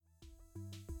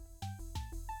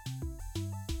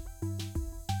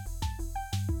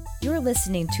You're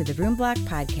listening to the Room Block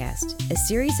Podcast, a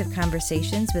series of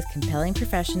conversations with compelling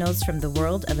professionals from the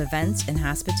world of events and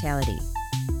hospitality.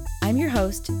 I'm your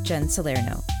host, Jen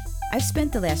Salerno. I've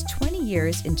spent the last 20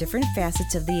 years in different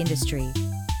facets of the industry,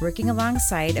 working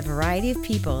alongside a variety of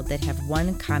people that have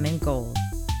one common goal: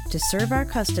 to serve our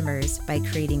customers by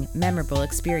creating memorable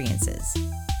experiences.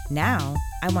 Now,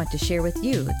 I want to share with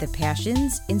you the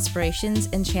passions, inspirations,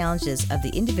 and challenges of the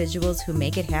individuals who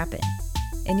make it happen.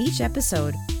 In each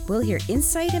episode, we'll hear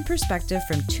insight and perspective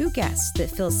from two guests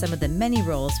that fill some of the many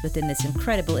roles within this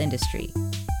incredible industry.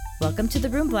 Welcome to the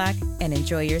Room Block and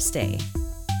enjoy your stay.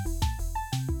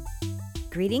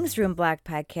 Greetings, Room Block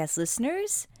Podcast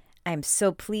listeners. I'm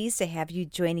so pleased to have you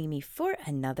joining me for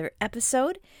another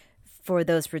episode. For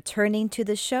those returning to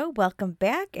the show, welcome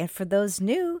back. And for those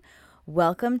new,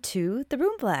 welcome to the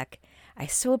Room Block. I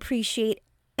so appreciate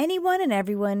anyone and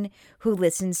everyone who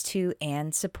listens to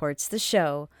and supports the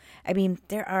show. I mean,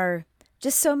 there are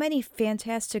just so many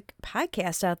fantastic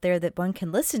podcasts out there that one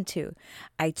can listen to.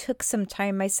 I took some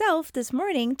time myself this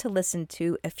morning to listen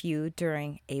to a few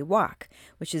during a walk,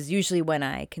 which is usually when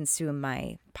I consume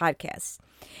my podcasts.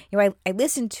 You know, I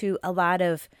listen to a lot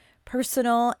of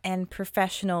personal and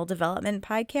professional development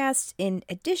podcasts in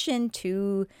addition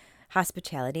to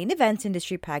hospitality and events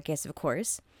industry podcasts, of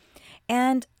course.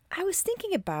 And I was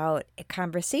thinking about a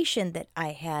conversation that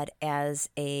I had as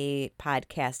a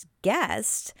podcast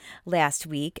guest last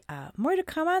week. More to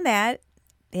come on that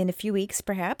in a few weeks,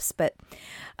 perhaps. But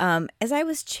as I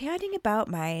was chatting about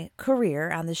my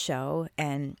career on the show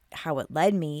and how it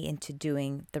led me into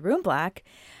doing the Room Block,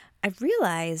 I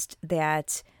realized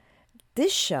that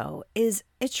this show is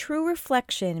a true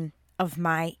reflection of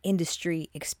my industry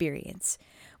experience,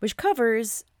 which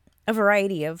covers a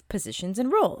variety of positions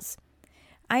and roles.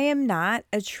 I am not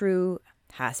a true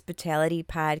hospitality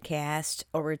podcast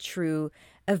or a true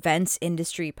events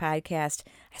industry podcast.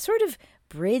 I sort of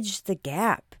bridge the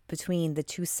gap between the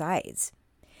two sides.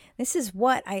 This is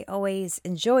what I always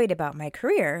enjoyed about my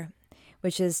career,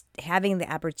 which is having the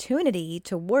opportunity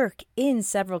to work in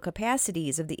several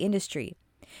capacities of the industry,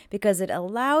 because it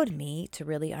allowed me to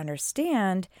really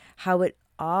understand how it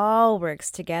all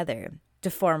works together to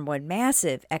form one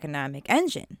massive economic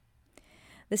engine.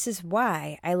 This is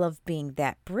why I love being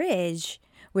that bridge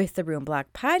with the Room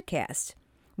Block Podcast,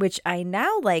 which I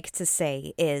now like to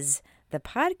say is the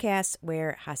podcast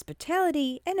where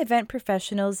hospitality and event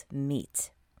professionals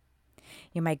meet.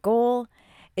 My goal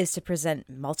is to present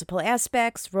multiple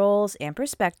aspects, roles, and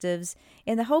perspectives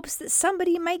in the hopes that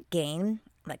somebody might gain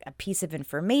like a piece of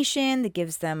information that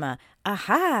gives them a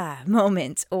aha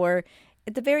moment, or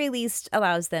at the very least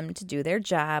allows them to do their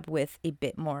job with a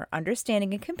bit more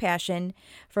understanding and compassion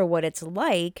for what it's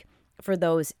like for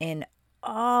those in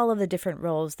all of the different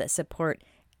roles that support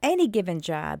any given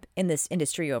job in this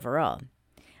industry overall.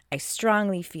 I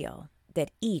strongly feel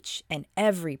that each and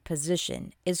every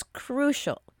position is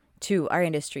crucial to our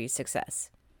industry's success.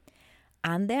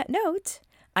 On that note,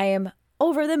 I am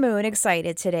over the moon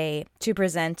excited today to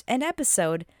present an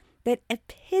episode that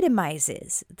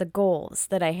epitomizes the goals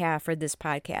that I have for this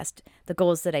podcast, the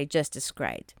goals that I just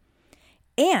described.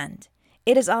 And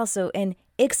it is also an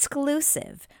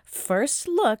exclusive first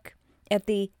look at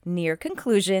the near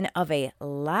conclusion of a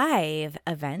live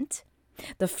event,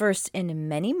 the first in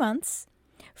many months,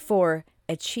 for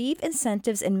Achieve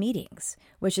Incentives and Meetings,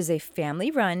 which is a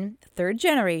family-run,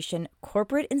 third-generation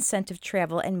corporate incentive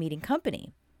travel and meeting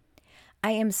company.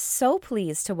 I am so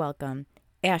pleased to welcome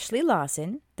Ashley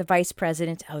Lawson, the Vice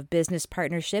President of Business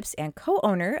Partnerships and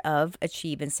co-owner of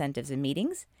Achieve Incentives and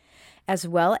Meetings, as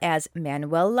well as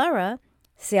Manuel, Lara,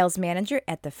 Sales Manager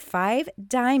at the 5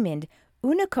 Diamond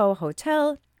Unico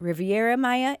Hotel, Riviera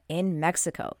Maya in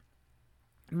Mexico.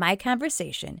 My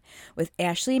conversation with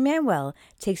Ashley and Manuel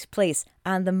takes place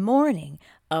on the morning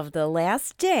of the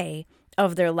last day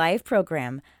of their live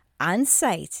program on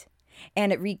site,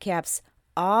 and it recaps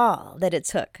all that it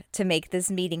took to make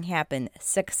this meeting happen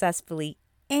successfully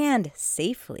and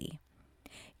safely.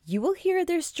 You will hear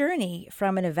this journey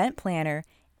from an event planner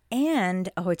and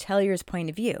a hotelier's point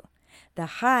of view, the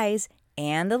highs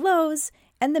and the lows,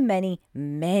 and the many,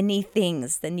 many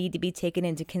things that need to be taken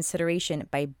into consideration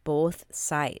by both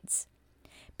sides.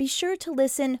 Be sure to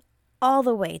listen all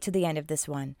the way to the end of this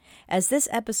one, as this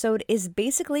episode is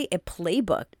basically a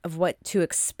playbook of what to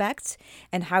expect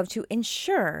and how to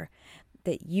ensure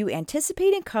that you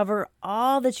anticipate and cover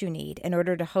all that you need in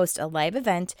order to host a live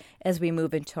event as we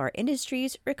move into our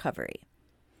industry's recovery.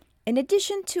 In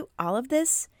addition to all of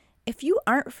this, if you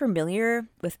aren't familiar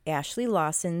with Ashley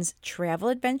Lawson's travel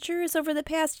adventures over the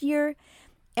past year,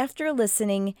 after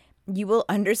listening, you will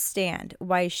understand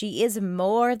why she is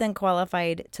more than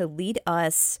qualified to lead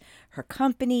us, her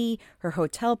company, her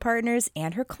hotel partners,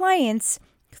 and her clients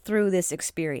through this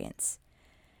experience.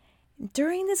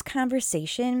 During this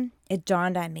conversation, it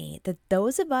dawned on me that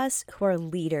those of us who are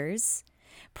leaders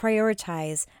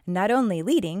prioritize not only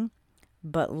leading,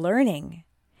 but learning.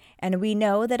 And we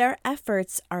know that our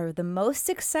efforts are the most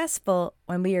successful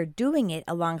when we are doing it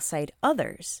alongside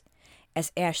others,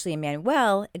 as Ashley and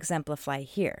Manuel exemplify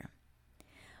here.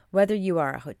 Whether you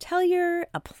are a hotelier,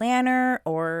 a planner,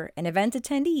 or an event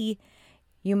attendee,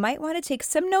 you might want to take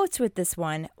some notes with this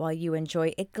one while you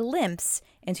enjoy a glimpse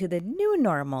into the new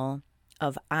normal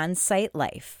of on-site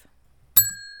life.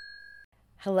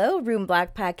 Hello, Room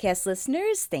Block Podcast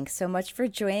listeners. Thanks so much for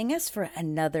joining us for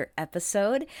another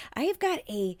episode. I have got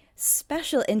a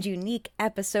special and unique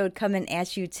episode coming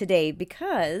at you today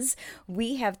because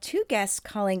we have two guests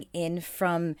calling in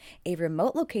from a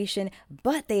remote location,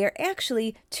 but they are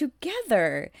actually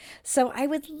together. So I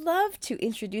would love to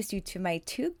introduce you to my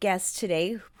two guests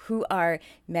today, who are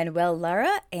Manuel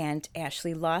Lara and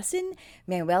Ashley Lawson.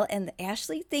 Manuel and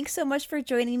Ashley, thanks so much for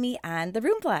joining me on the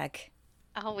Room Block.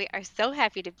 Oh, we are so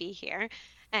happy to be here.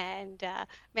 And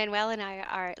Manuel and I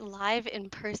are live in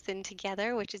person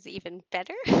together, which is even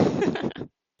better.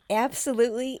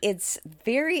 Absolutely. It's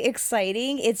very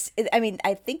exciting.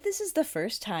 I think this is the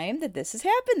first time that this has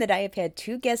happened, that I have had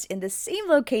two guests in the same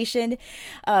location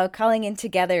calling in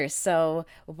together. So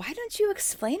why don't you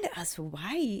explain to us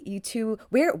why you two,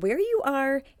 where you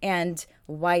are and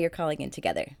why you're calling in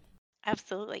together?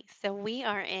 Absolutely. So we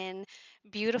are in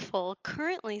beautiful,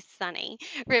 currently sunny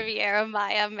Riviera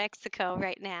Maya, Mexico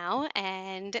right now.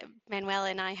 And Manuel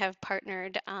and I have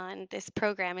partnered on this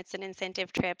program. It's an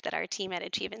incentive trip that our team at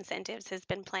Achieve Incentives has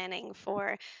been planning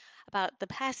for about the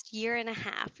past year and a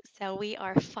half. So we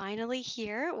are finally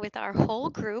here with our whole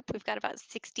group. We've got about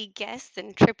 60 guests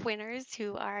and trip winners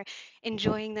who are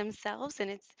enjoying themselves,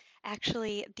 and it's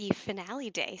actually the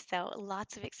finale day. So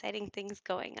lots of exciting things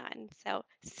going on.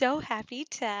 So happy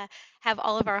to have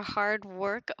all of our hard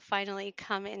work finally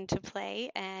come into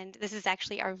play. And this is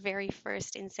actually our very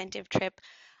first incentive trip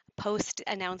post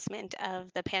announcement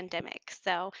of the pandemic.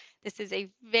 So this is a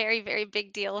very, very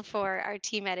big deal for our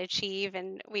team at Achieve,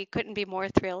 and we couldn't be more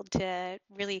thrilled to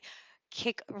really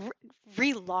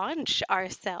relaunch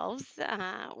ourselves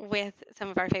with some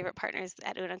of our favorite partners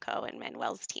at Unico and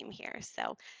Manuel's team here.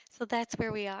 So that's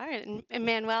where we are. And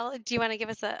Manuel, do you want to give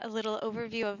us a little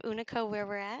overview of Unico, where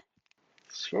we're at?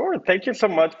 Sure. Thank you so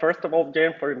much, first of all,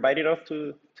 Jen, for inviting us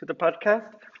to the podcast.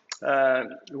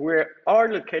 We are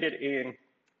located in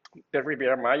the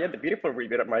Riviera Maya, the beautiful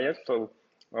Riviera Maya. So,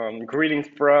 greetings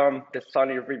from the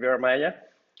sunny Riviera Maya.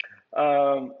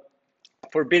 Um,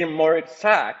 for being more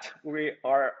exact, we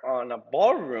are on a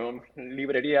ballroom,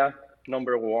 Libreria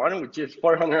number one, which is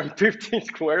 415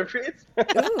 square feet.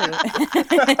 Ooh.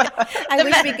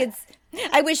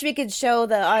 I wish we could show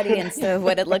the audience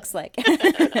what it looks like.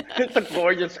 It's a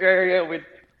gorgeous area with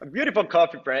a beautiful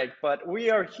coffee break. But we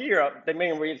are here. The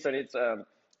main reason is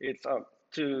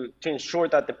to ensure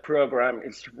that the program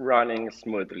is running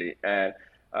smoothly and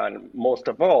most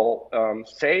of all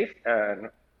safe and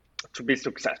to be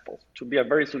successful, to be a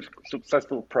very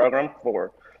successful program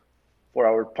for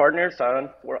our partners and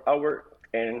for our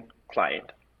end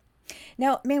client.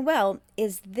 Now, Manuel,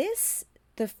 is this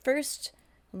the first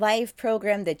live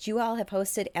program that you all have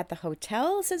hosted at the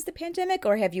hotel since the pandemic,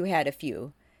 or have you had a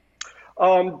few?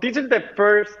 This is the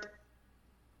first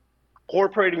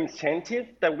corporate incentive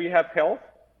that we have held,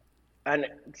 and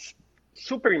it's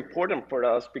super important for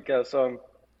us because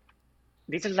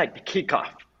this is like the kickoff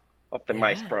of the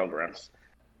MICE Yeah. programs.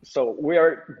 So we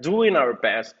are doing our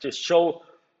best to show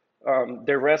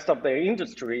the rest of the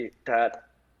industry that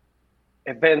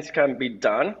events can be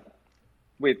done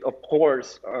with, of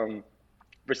course,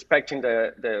 respecting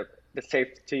the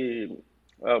safety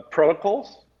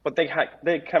protocols, but they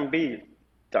can be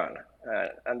done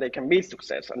and they can be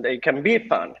success and they can be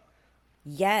fun.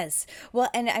 Yes. Well,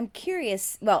 and I'm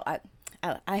curious. Well,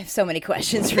 I have so many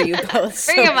questions for you both.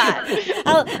 So Bring 'em on.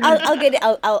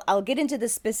 I'll get into the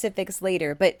specifics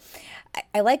later. But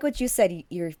I like what you said.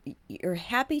 You're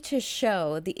happy to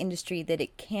show the industry that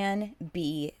it can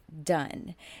be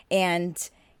done. And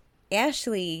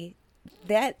Ashley,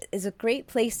 that is a great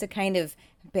place to kind of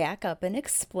back up and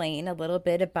explain a little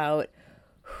bit about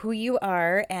who you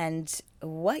are and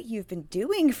what you've been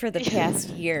doing for the past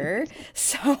year.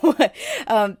 So,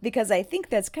 because I think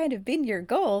that's kind of been your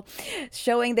goal,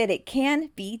 showing that it can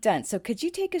be done. So, could you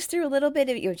take us through a little bit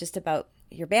of just about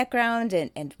your background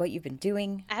and what you've been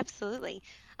doing? Absolutely.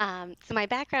 So my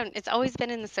background, it's always been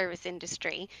in the service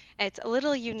industry. It's a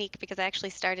little unique because I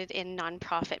actually started in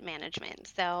nonprofit management.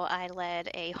 So I led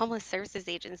a homeless services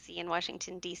agency in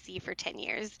Washington, D.C. for 10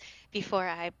 years before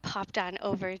I popped on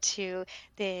over to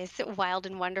this wild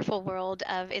and wonderful world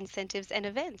of incentives and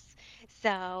events.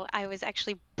 So I was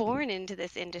actually born into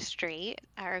this industry.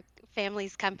 Our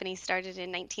family's company started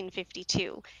in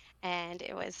 1952, and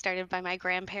it was started by my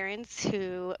grandparents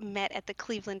who met at the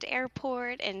Cleveland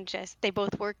airport, and just they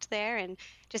both worked there and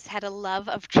just had a love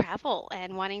of travel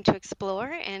and wanting to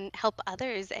explore and help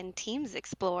others and teams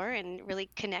explore and really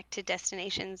connect to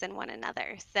destinations and one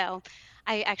another. So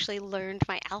I actually learned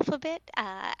my alphabet,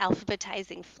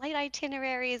 alphabetizing flight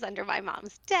itineraries under my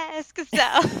mom's desk. So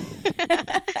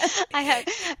I have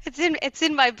it's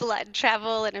in my blood.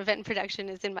 Travel and event production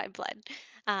is in my blood.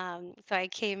 So I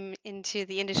came into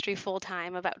the industry full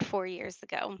time about 4 years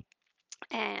ago,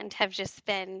 and have just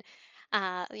been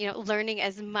learning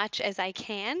as much as I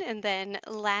can. And then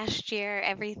last year,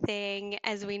 everything,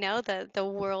 as we know, the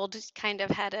world kind of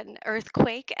had an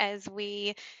earthquake as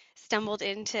we stumbled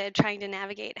into trying to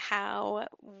navigate how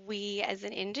we as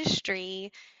an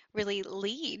industry really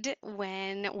lead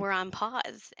when we're on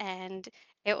pause. And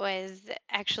it was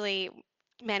actually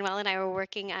Manuel and I were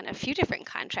working on a few different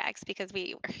contracts because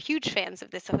we were huge fans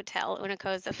of this hotel.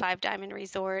 Unico is a five diamond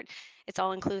resort. It's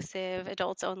all inclusive,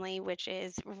 adults only, which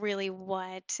is really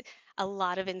what a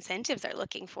lot of incentives are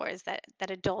looking for, is that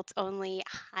adults only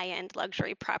high end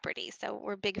luxury property. So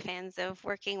we're big fans of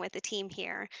working with the team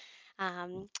here.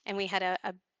 And we had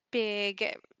a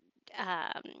big,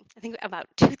 I think about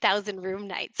 2,000 room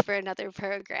nights for another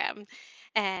program.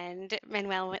 And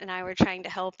Manuel and I were trying to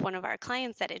help one of our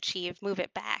clients at Achieve move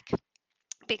it back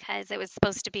because it was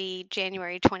supposed to be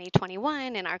January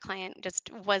 2021 and our client just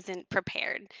wasn't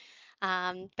prepared.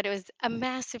 But it was a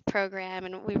massive program,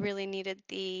 and we really needed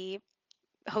the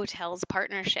hotels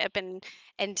partnership, and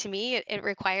to me it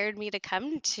required me to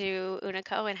come to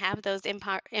Unico and have those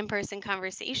in-person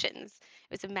conversations.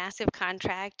 It was a massive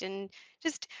contract and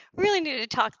just really needed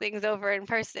to talk things over in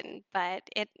person, but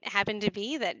it happened to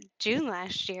be that June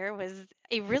last year was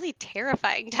a really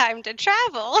terrifying time to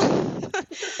travel.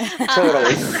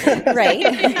 Totally. um, Right.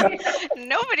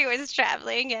 Nobody was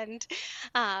traveling, and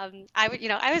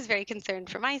I was very concerned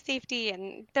for my safety,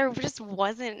 and there just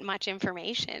wasn't much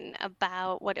information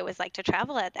about what it was like to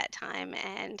travel at that time.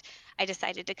 And I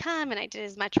decided to come, and I did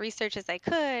as much research as I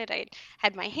could. I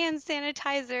had my hand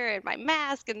sanitizer and my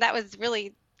mask, and that was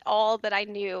really all that I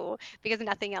knew because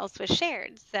nothing else was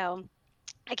shared. So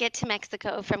I get to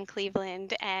Mexico from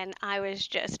Cleveland, and I was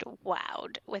just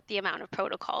wowed with the amount of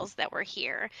protocols that were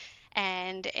here.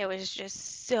 And it was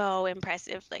just so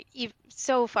impressive, like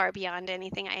so far beyond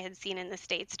anything I had seen in the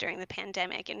States during the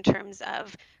pandemic in terms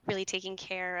of really taking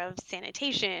care of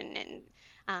sanitation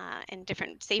and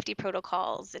different safety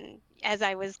protocols. And as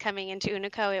I was coming into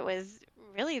Unico, it was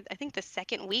really, I think, the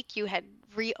second week you had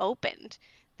reopened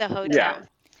the Yeah, hotel.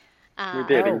 we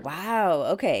did Oh, Um, wow.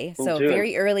 Okay. in So June.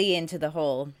 very early into the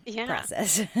whole yeah.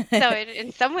 process. So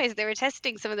in some ways, they were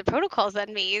testing some of the protocols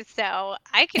on me, so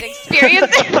I could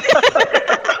experience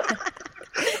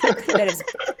That is,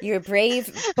 you were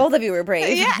brave. Both of you were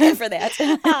brave yes. for that.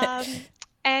 Um,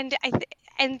 and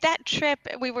and that trip,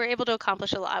 we were able to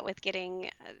accomplish a lot with getting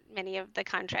many of the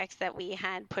contracts that we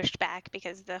had pushed back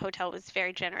because the hotel was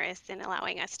very generous in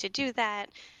allowing us to do that.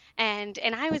 And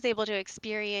I was able to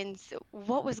experience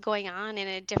what was going on in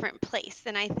a different place.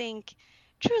 And I think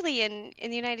truly in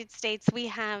the United States, we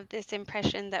have this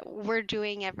impression that we're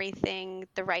doing everything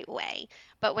the right way.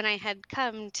 But when I had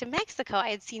come to Mexico, I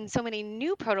had seen so many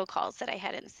new protocols that I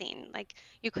hadn't seen. Like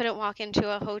you couldn't walk into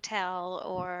a hotel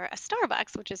or a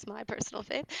Starbucks, which is my personal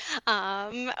fave,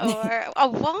 or a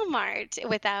Walmart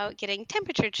without getting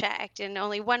temperature checked, and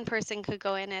only one person could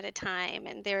go in at a time.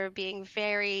 And they were being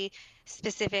very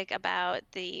specific about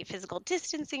the physical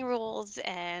distancing rules,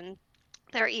 and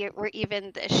were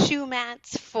even the shoe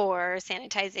mats for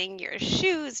sanitizing your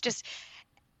shoes. Just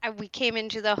we came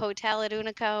into the hotel at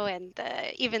Unico, and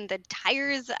even the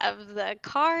tires of the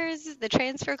cars, the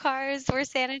transfer cars, were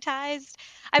sanitized.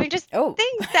 I mean, just Oh,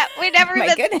 things that we never my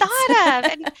even goodness. thought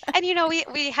of. And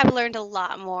we have learned a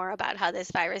lot more about how this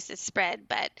virus is spread,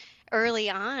 but early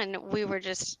on, we were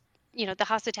just the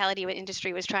hospitality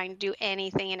industry was trying to do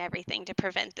anything and everything to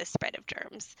prevent the spread of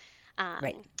germs.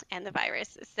 Right. And the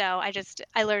virus. So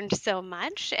I learned so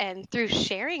much, and through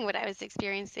sharing what I was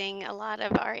experiencing, a lot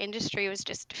of our industry was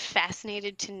just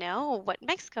fascinated to know what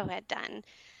Mexico had done.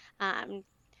 Um,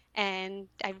 and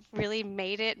I've really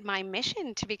made it my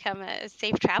mission to become a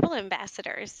safe travel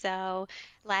ambassador. So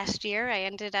last year I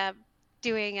ended up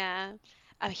doing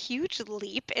a huge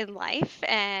leap in life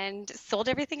and sold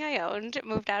everything I owned,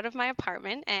 moved out of my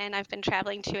apartment, and I've been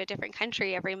traveling to a different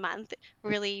country every month,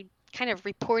 really kind of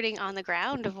reporting on the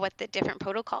ground of what the different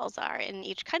protocols are in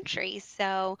each country.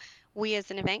 So we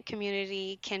as an event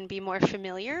community can be more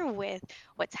familiar with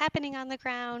what's happening on the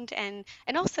ground, and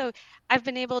also I've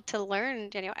been able to learn,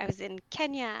 I was in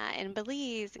Kenya and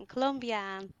Belize and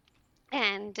Colombia,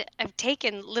 and I've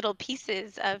taken little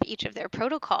pieces of each of their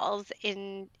protocols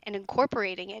in and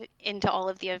incorporating it into all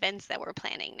of the events that we're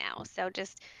planning now. So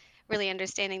just really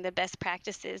understanding the best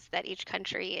practices that each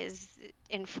country is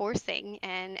enforcing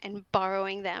and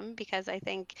borrowing them, because I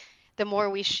think the more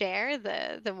we share,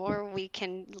 the more we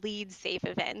can lead safe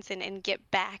events and get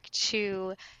back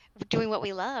to doing what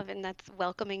we love, and that's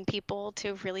welcoming people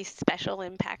to really special,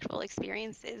 impactful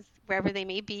experiences wherever they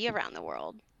may be around the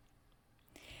world.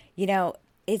 You know,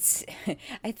 it's,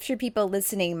 I'm sure people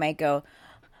listening might go,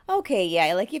 okay,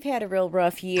 yeah, like you've had a real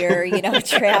rough year,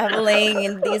 traveling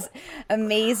in these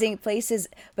amazing places.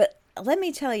 But let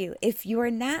me tell you, if you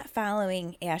are not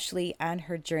following Ashley on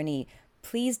her journey,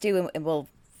 please do, and we'll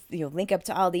link up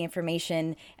to all the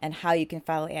information and how you can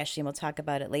follow Ashley, and we'll talk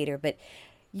about it later. But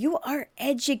you are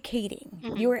educating.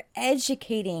 Mm-hmm. You are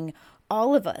educating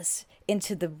all of us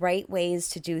into the right ways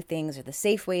to do things, or the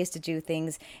safe ways to do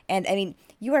things. And I mean,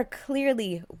 you are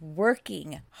clearly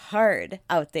working hard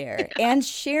out there and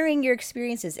sharing your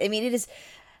experiences. I mean, it is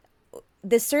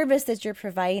the service that you're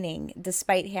providing,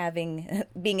 despite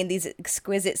being in these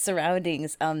exquisite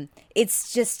surroundings.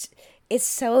 It's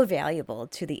so valuable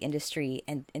to the industry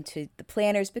and to the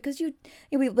planners, because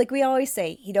we always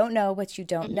say, you don't know what you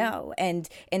don't know, and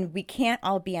we can't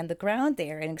all be on the ground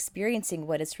there and experiencing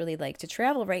what it's really like to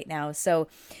travel right now. So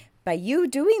by you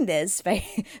doing this, by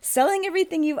selling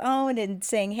everything you own and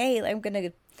saying, hey, I'm going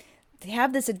to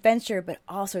have this adventure, but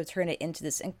also turn it into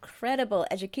this incredible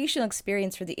educational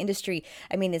experience for the industry,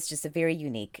 I mean, it's just a very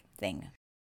unique thing.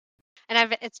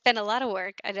 And it's been a lot of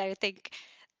work, and I think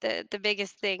the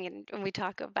biggest thing, and when we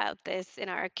talk about this in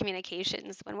our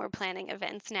communications when we're planning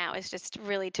events now, is just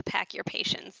really to pack your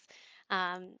patience.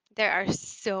 There are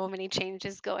so many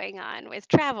changes going on with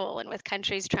travel and with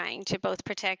countries trying to both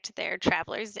protect their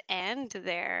travelers and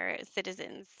their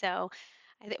citizens. So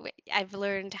I've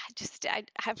learned, I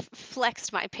have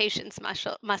flexed my patience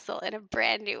muscle in a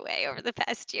brand new way over the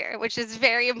past year, which is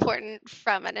very important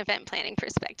from an event planning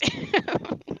perspective.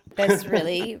 That's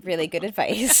really, really good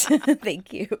advice.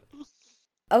 Thank you.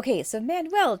 Okay, so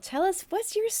Manuel, tell us,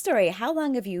 what's your story? How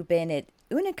long have you been at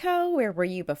Unico? Where were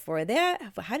you before that?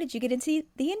 How did you get into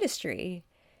the industry?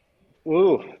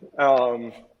 Ooh,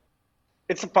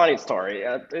 it's a funny story.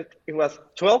 It was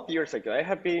 12 years ago. I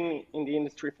have been in the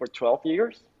industry for 12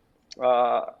 years.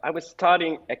 I was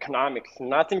studying economics,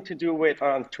 nothing to do with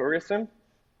tourism.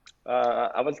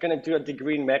 I was going to do a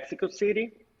degree in Mexico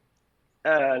City.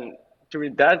 And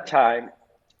during that time,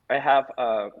 I have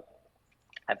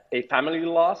a family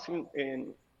loss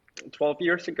in 12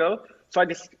 years ago. So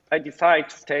I decided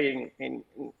to stay in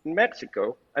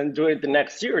Mexico and do it the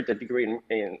next year, the degree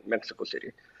in Mexico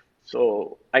City.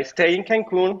 So I stayed in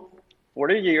Cancun for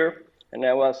a year, and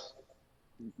I was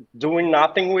doing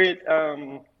nothing with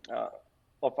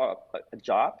of a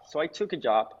job. So I took a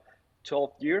job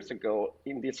 12 years ago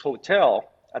in this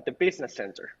hotel at the business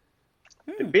center.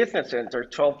 The business center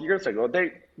 12 years ago,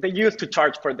 they used to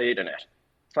charge for the internet.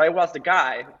 So I was the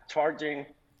guy charging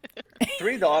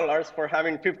 $3 for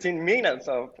having 15 minutes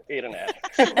of internet.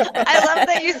 I love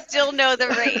that you still know the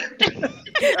rate.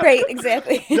 Right,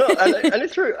 exactly. No, and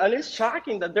it's true. And it's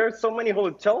shocking that there are so many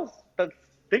hotels that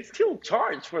they still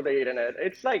charge for the internet.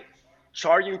 It's like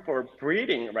charging for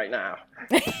breathing right now.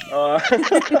 Uh,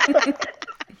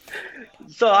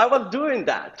 so I was doing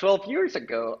that 12 years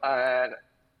ago, and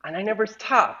I never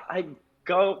stopped. I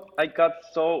got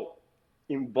so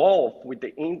involved with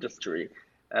the industry,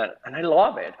 and I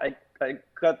love it. I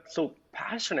got so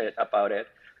passionate about it.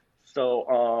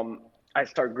 So I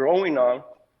started grown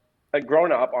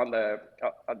up on the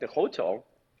at the hotel.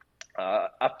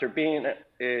 After being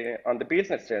on the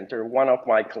business center, one of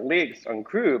my colleagues on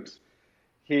groups,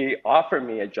 he offered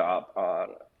me a job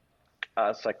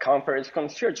as a conference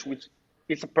concierge, which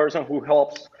is a person who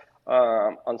helps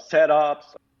on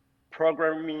setups,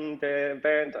 programming the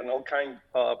event, and all kinds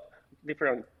of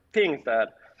different things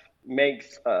that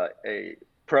makes a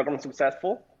program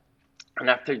successful. And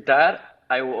after that,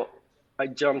 I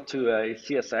jumped to a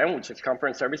CSM, which is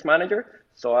Conference Service Manager.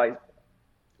 So I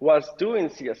was doing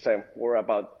CSM for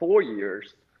about 4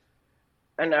 years.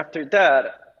 And after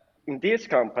that, in this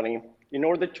company, in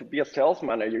order to be a sales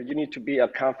manager, you need to be a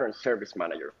conference service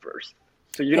manager first.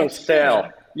 So you don't That's sell,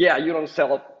 good. yeah, you don't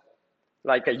sell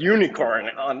like a unicorn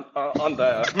on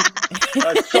the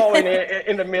showing it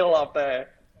in the middle of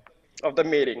the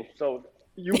meeting. So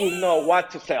you will know what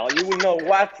to sell. You will know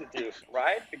what to do,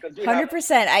 right? Because you have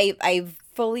 100%. I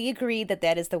fully agree that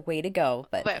that is the way to go,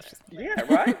 but But that's just me. yeah,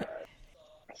 right.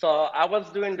 So I was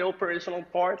doing the operational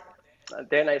part.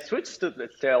 Then I switched to the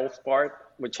sales part,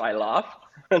 which I love.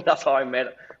 And that's how I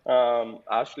met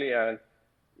Ashley and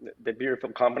the beautiful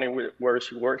company where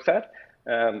she works at.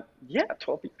 Yeah,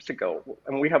 12 years ago.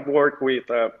 And we have worked with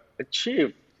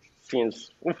Achieve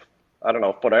since, oof, I don't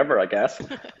know, forever, I guess.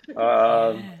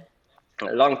 Um,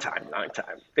 Yeah. a long time, long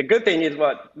time. The good thing is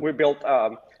what we built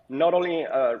not only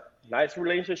a nice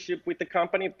relationship with the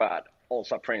company, but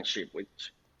also a friendship,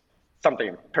 which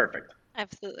something perfect.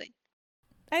 absolutely.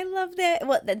 I love that.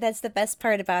 Well, that's the best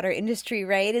part about our industry,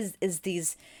 right? Is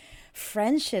these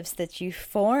friendships that you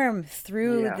form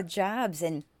through Yeah. the jobs,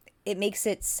 and it makes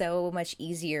it so much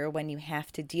easier when you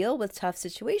have to deal with tough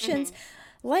situations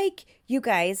Hmm. like you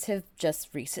guys have just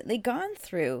recently gone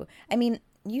through. I mean,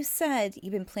 you said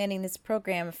you've been planning this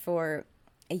program for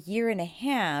a year and a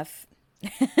half.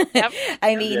 Yep.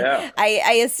 I mean, Yeah.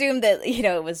 I assume that,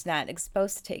 it was not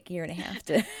supposed to take a year and a half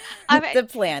to I to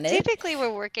plan it. Typically,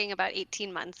 we're working about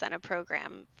 18 months on a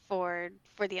program for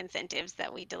the incentives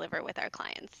that we deliver with our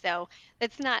clients. So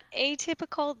it's not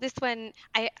atypical. This one,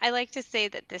 I like to say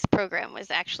that this program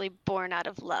was actually born out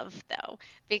of love, though,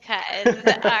 because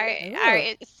our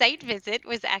Ooh. site visit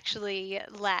was actually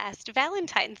last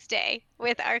Valentine's Day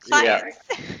with our Yeah. clients.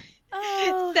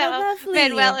 Oh, how So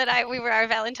Manuel lovely. and I, we were our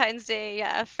Valentine's Day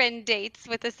friend dates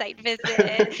with a site visit,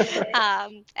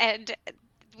 and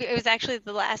it was actually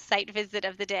the last site visit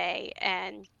of the day,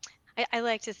 and I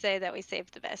like to say that we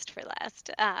saved the best for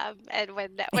last. And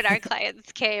when our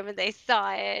clients came and they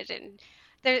saw it, and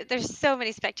there's so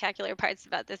many spectacular parts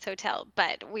about this hotel,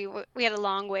 but we had a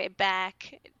long way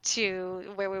back to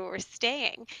where we were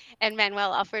staying, and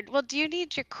Manuel offered, "Well, do you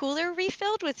need your cooler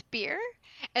refilled with beer?"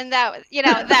 And that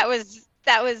was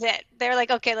it. They were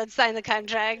like, "Okay, let's sign the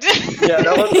contract." Yeah,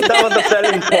 that was the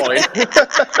selling point.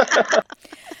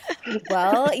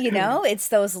 Well, it's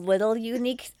those little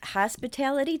unique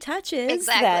hospitality touches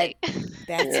Exactly.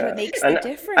 that's what Yeah, makes the and I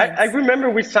difference. remember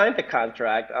we signed the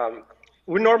contract.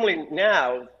 We normally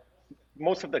now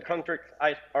most of the contracts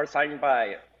are signed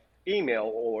by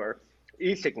email or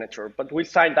e-signature, but we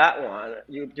signed that one.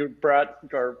 You brought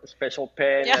your special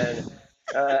pen Yeah. and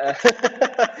uh,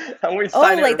 and we Oh,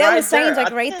 signed it like that was right signed there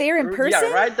like right there in yeah,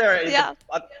 person? right there in Yeah.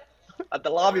 at the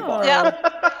lobby bar. Yeah.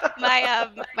 Oh.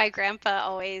 My grandpa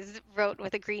always wrote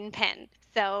with a green pen.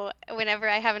 So whenever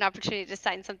I have an opportunity to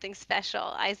sign something special,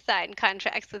 I sign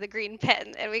contracts with a green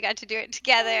pen, and we got to do it Oh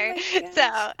together. my gosh. So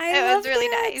I it was love really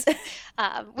nice.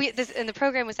 that. We this and the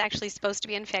program was actually supposed to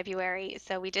be in February,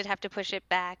 so we did have to push it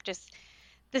back. Just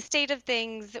the state of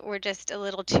things were just a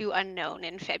little too unknown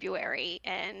in February,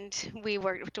 and we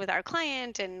worked with our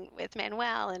client and with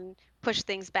Manuel and pushed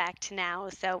things back to now.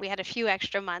 So we had a few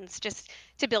extra months just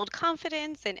to build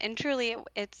confidence, and truly,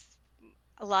 it's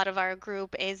a lot of our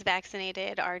group is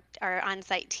vaccinated. Our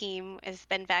on-site team has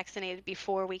been vaccinated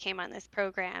before we came on this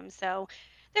program, so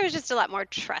there was just a lot more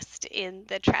trust in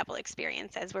the travel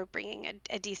experience as we're bringing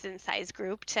a decent sized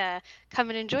group to come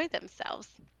and enjoy themselves.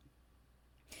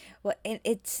 Well, and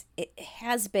it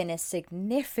has been a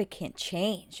significant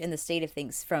change in the state of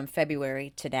things from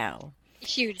February to now. So,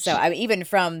 Huge. I mean, even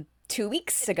from 2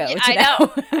 weeks Yeah, ago to I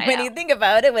know. now, I when you know. think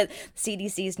about it, with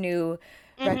CDC's new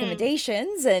Mhm.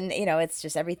 recommendations, and it's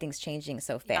just everything's changing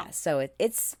so Yeah. fast. So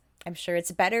it's I'm sure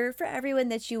it's better for everyone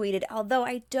that you waited. Although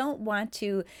I don't want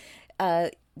to, uh,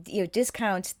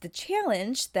 discount the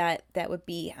challenge that would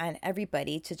be on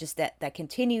everybody to just that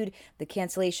continued the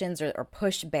cancellations or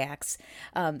pushbacks.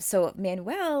 So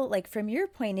Manuel, like from your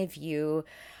point of view,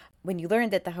 when you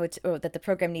learned that the hotel or that the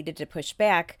program needed to push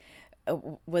back,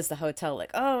 was the hotel like,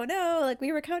 oh no, like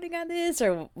we were counting on this,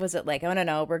 or was it like, oh no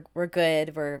no, we're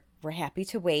good, we're happy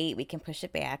to wait, we can push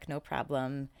it back, no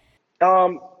problem.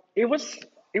 Um, it was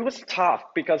it was tough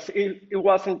because it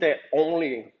wasn't the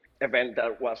only event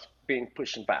that was being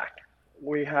pushed back.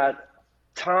 We had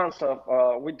tons of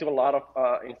we do a lot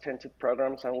of incentive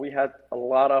programs, and we had a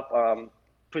lot of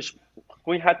push.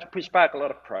 We had to push back a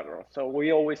lot of programs. So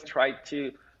we always try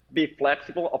to be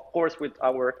flexible. Of course, with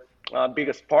our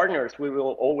biggest partners, we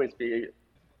will always be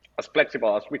as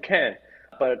flexible as we can.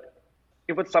 But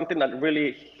it was something that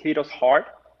really hit us hard.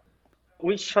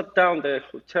 We shut down the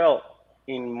hotel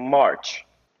in March.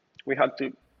 We had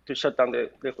to shut down the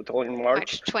hotel in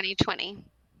March. March 2020.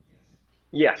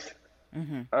 Yes.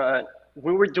 Mm-hmm.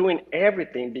 We were doing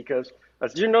everything because,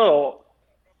 as you know,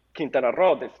 Quintana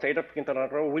Roo, the state of Quintana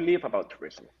Roo, we live about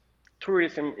tourism.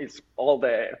 tourism is all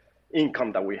the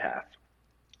income that we have,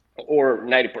 or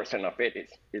 90% of it is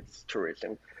it's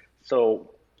tourism.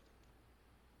 So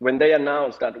when they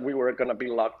announced that we were going to be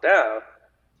locked down,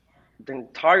 the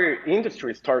entire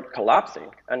industry started collapsing.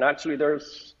 And actually,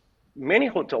 there's many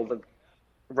hotels that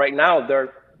right now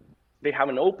they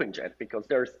haven't opened yet because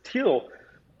they're still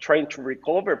trying to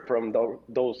recover from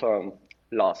those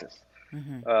losses.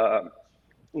 Mm-hmm. Uh,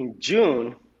 in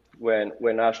June,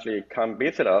 when Ashley come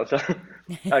visit us,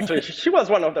 actually she was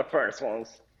one of the first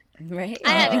ones. Right. I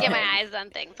had to get my Um, eyes on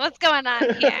things. What's going on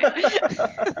here?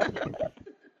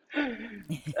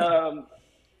 um,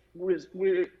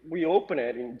 we opened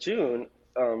it in June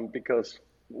because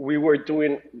we were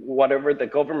doing whatever the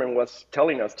government was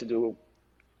telling us to do,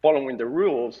 following the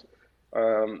rules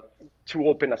um, to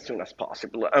open as soon as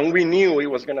possible. And we knew it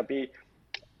was going to be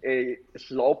a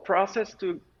slow process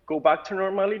to go back to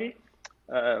normality.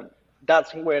 Um,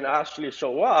 that's when Ashley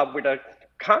showed up with a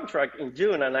contract in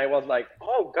June, and I was like,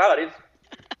 "Oh God, it's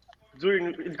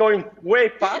going way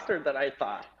faster than I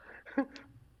thought."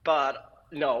 But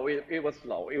no, it was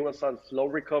slow. It was a slow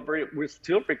recovery. We're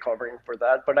still recovering for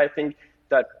that, but I think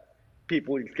that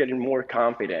people is getting more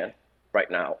confident right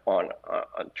now on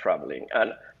traveling,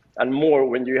 and more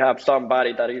when you have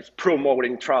somebody that is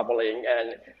promoting traveling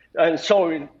and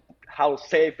showing how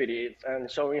safe it is and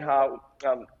showing how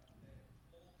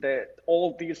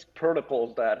all these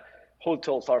protocols that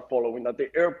hotels are following, that the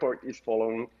airport is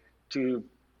following to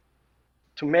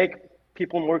make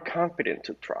people more confident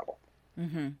to travel.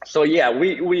 Mm-hmm. So yeah,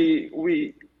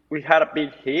 we had a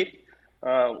big hit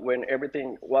when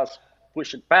everything was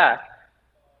pushed back,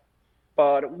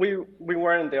 but we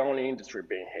weren't the only industry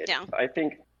being hit. Yeah. I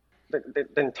think the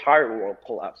entire world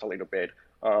collapsed a little bit.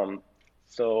 Um,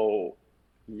 so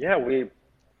yeah,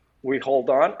 we hold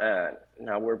on, and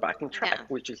now we're back on track, Yeah.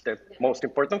 which is the most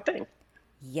important thing.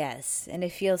 Yes, and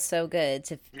it feels so good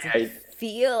to Yeah,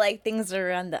 feel like things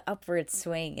are on the upward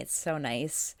swing. It's so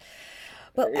nice.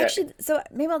 But yeah. actually, so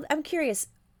maybe I'm curious.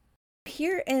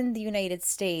 Here in the United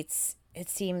States, it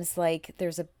seems like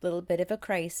there's a little bit of a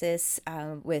crisis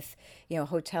with,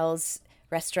 hotels,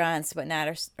 restaurants,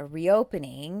 whatnot are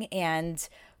reopening, and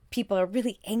people are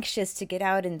really anxious to get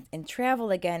out and travel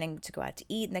again and to go out to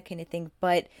eat and that kind of thing.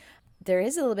 But there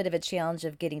is a little bit of a challenge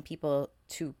of getting people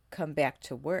to come back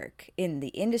to work in the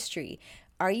industry.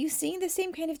 Are you seeing the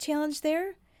same kind of challenge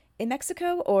there in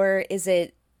Mexico, or is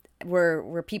it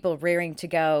were people raring to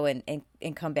go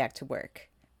and come back to work?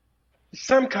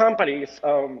 Some companies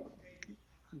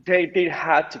they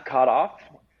had to cut off.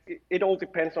 It all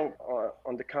depends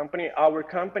on the company. Our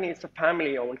company is a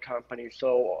family-owned company,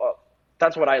 so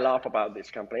that's what I love about this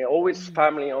company. Always Mm.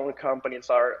 family-owned companies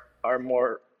are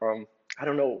more I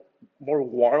don't know, more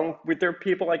warm with their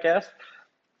people, I guess.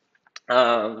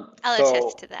 I'll attest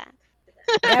So to that.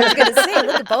 Yeah, I was gonna say,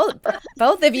 look at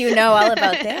both of you know all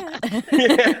about yeah.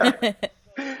 that.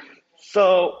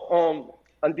 So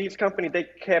and this company they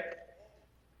kept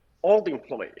all the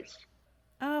employees.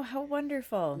 Oh, how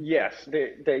wonderful. Yes,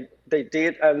 they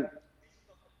did, and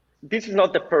this is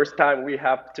not the first time we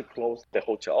have to close the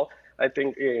hotel. I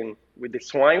think in with the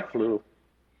swine flu,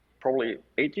 probably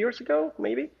 8 years ago,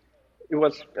 maybe it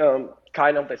was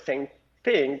kind of the same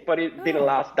thing, but it didn't Oh.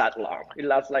 last that long. It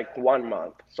lasted like 1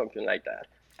 month, something like that.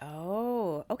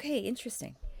 Oh, okay,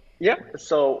 interesting. Yeah.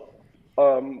 So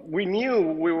we knew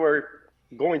we were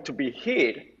going to be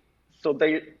hit, so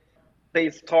they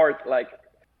start like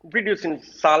reducing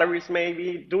salaries,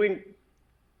 maybe doing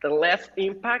the less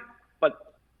impact, but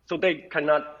so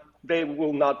they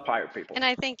will not fire people. And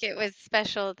I think it was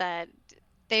special that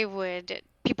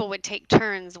people would take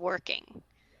turns working.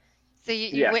 So you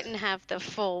Yes. wouldn't have the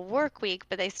full work week,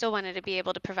 but they still wanted to be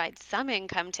able to provide some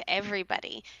income to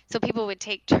everybody. So people would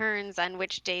take turns on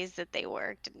which days that they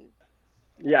worked. And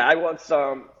Yeah, I was,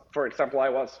 for example, I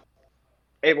was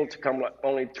able to come like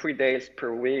only 3 days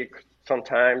per week.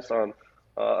 Sometimes,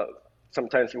 uh,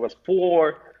 sometimes it was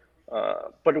four,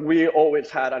 but we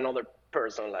always had another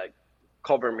person like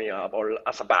cover me up or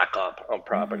as a backup on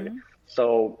property. Mm-hmm.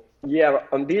 So yeah,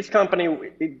 on this company,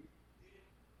 it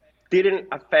didn't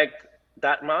affect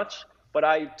that much, but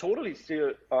I totally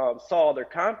saw other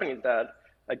companies that,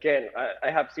 again,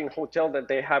 I have seen hotels that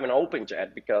they haven't opened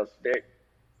yet because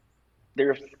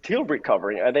they're still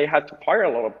recovering and they had to fire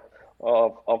a lot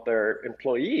of their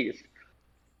employees.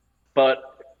 But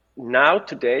now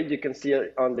today you can see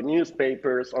it on the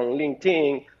newspapers, on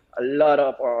LinkedIn, a lot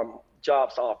of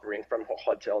jobs offering from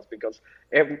hotels because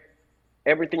every,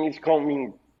 everything is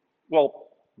coming well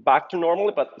back to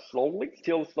normal, but slowly,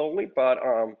 still slowly. But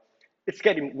it's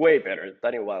getting way better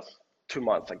than it was 2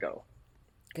 months ago.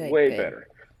 Good, Way good. better.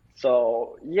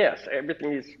 So yes,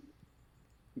 everything is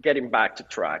getting back to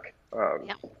track,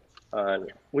 Yeah.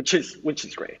 and which is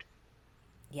great.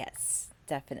 Yes,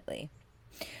 definitely.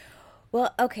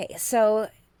 Well, okay, so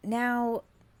now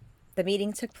the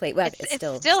meeting took place. Well, it's It's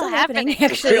still still happening,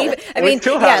 happening. actually. I We mean,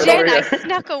 still have yeah, it Shay over and I here.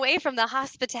 snuck away from the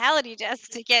hospitality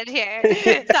desk to get here.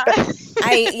 So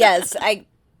yes, I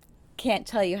can't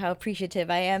tell you how appreciative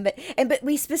I am, but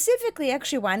we specifically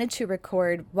actually wanted to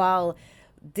record while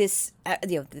this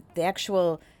the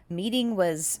actual meeting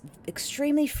was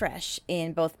extremely fresh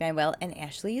in both Manuel and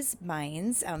Ashley's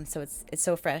minds. So it's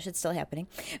so fresh, it's still happening.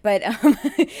 But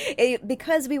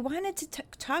because we wanted to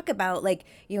talk about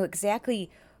exactly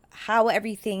how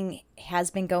everything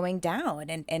has been going down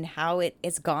and how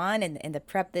it's gone and the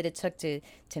prep that it took to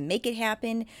make it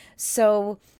happen.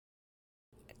 So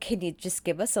can you just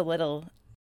give us a little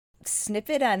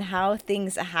snippet on how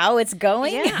it's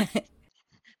going? yeah.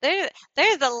 There,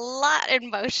 there's a lot in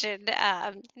motion.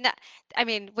 I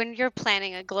mean, when you're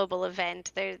planning a global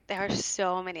event, there are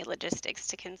so many logistics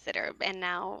to consider, and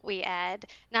now we add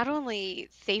not only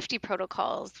safety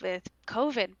protocols with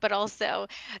COVID, but also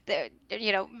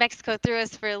Mexico threw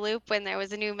us for a loop when there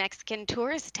was a new Mexican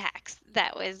tourist tax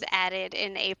that was added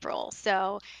in April.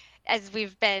 So as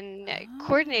we've been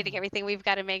coordinating everything, we've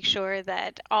got to make sure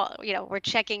that we're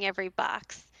checking every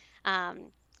box. Um,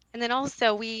 and then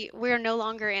also we're no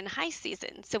longer in high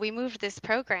season. So we moved this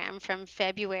program from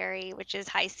February, which is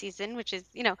high season, which is,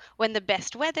 when the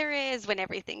best weather is, when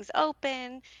everything's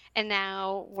open, and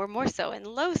now we're more so in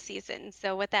low season.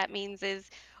 So what that means is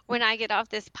when I get off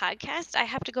this podcast, I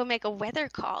have to go make a weather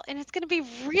call, and it's going to be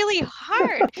really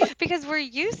hard because we're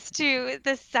used to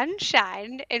the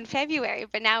sunshine in February,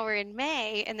 but now we're in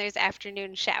May and there's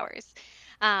afternoon showers.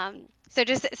 So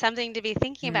just something to be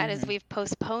thinking about as we've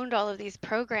postponed all of these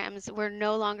programs, we're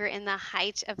no longer in the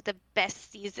height of the best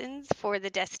seasons for the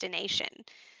destination.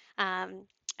 Um,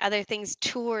 Other things,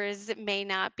 tours may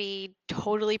not be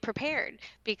totally prepared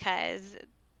because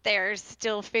they're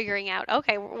still figuring out,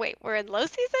 okay, wait, we're in low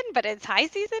season, but it's high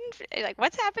season? Like,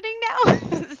 what's happening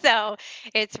now? So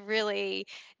it's really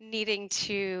needing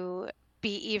to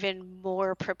be even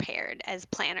more prepared as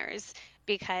planners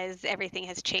because everything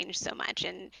has changed so much.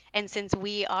 And since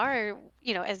we are,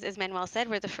 as Manuel said,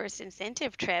 we're the first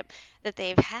incentive trip that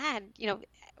they've had,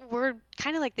 we're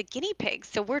kind of like the guinea pigs.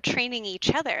 So we're training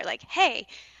each other like, hey,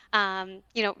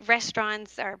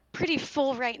 restaurants are pretty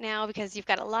full right now because you've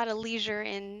got a lot of leisure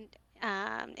in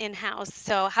house.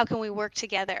 So how can we work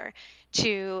together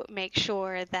to make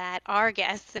sure that our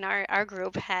guests and our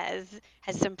group has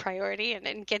some priority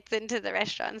and gets into the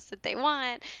restaurants that they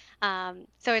want.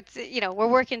 So it's we're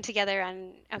working together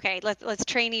on okay, let's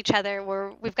train each other.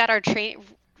 We've got our training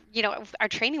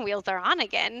wheels are on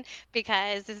again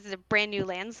because this is a brand new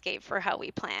landscape for how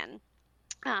we plan.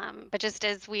 But just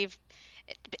as we've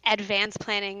advanced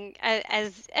planning,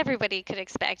 as everybody could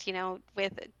expect,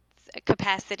 with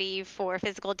capacity for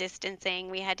physical distancing,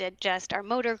 we had to adjust our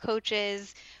motor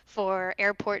coaches for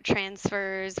airport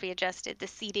transfers. We adjusted the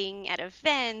seating at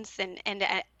events and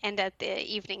at the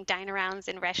evening dine arounds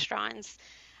in restaurants.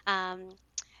 Um,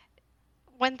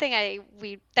 One thing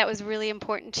we that was really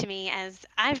important to me as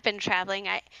I've been traveling,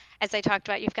 as I talked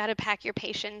about, you've got to pack your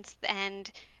patience and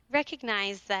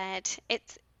recognize that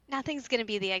nothing's going to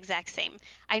be the exact same.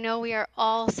 I know we are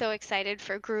all so excited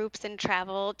for groups and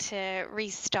travel to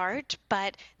restart,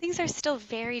 but things are still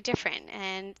very different.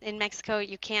 And in Mexico,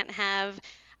 you can't have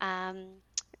um,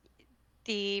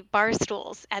 the bar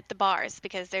stools at the bars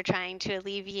because they're trying to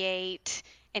alleviate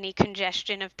any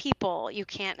congestion of people. You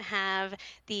can't have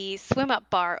the swim up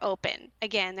bar open.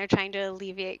 Again, they're trying to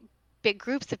alleviate big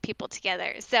groups of people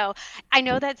together. So I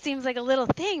know that seems like a little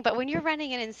thing, but when you're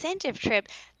running an incentive trip,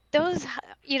 those,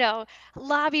 you know,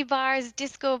 lobby bars,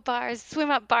 disco bars,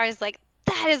 swim up bars, like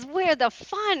that is where the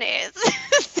fun is.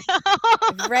 So,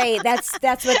 Right. That's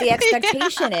what the yeah.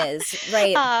 expectation is.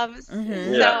 Right. Um,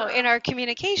 Mm-hmm. Yeah. so in our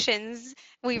communications,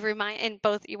 we remind in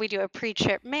both we do a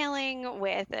pre-trip mailing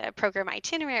with a program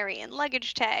itinerary and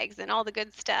luggage tags and all the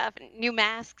good stuff and new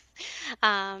masks.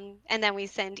 And then we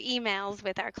send emails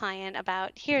with our client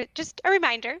about here, just a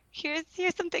reminder. Here's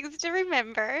some things to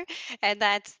remember, and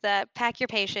that's the pack your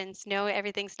patience. Know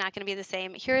everything's not going to be the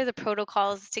same. Here are the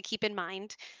protocols to keep in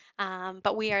mind.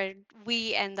 But we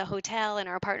and the hotel and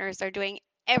our partners are doing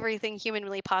everything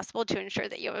humanly possible to ensure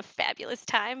that you have a fabulous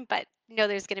time, but know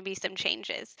there's going to be some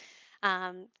changes.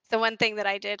 So one thing that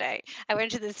I did, I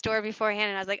went to the store beforehand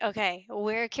and I was like, okay,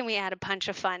 where can we add a punch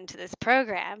of fun to this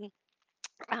program?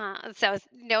 So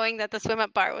knowing that the swim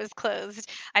up bar was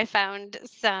closed, I found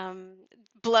some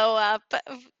blow up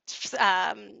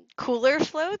cooler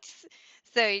floats.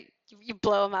 So you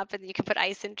blow them up and you can put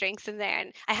ice and drinks in there.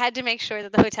 And I had to make sure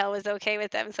that the hotel was okay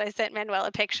with them. So I sent Manuel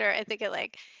a picture, I think at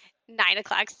like 9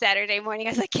 o'clock Saturday morning.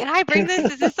 I was like, can I bring this?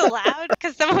 Is this allowed?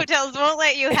 Because some hotels won't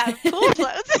let you have pool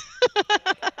floats.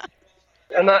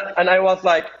 And I was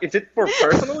like, is it for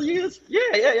personal use? Yeah,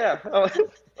 yeah, yeah. Oh,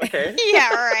 okay.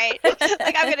 Yeah, right.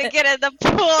 Like I'm gonna get in the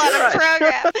pool on a Right.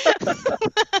 program.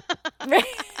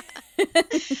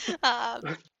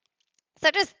 um, so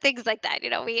just things like that,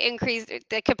 we increased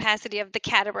the capacity of the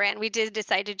catamaran. We did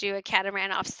decide to do a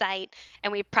catamaran off site,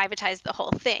 and we privatized the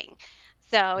whole thing.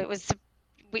 So it was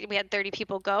we had 30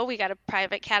 people go. We got a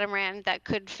private catamaran that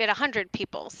could fit 100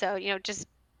 people. So just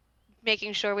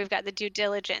making sure we've got the due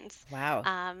diligence. Wow.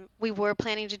 We were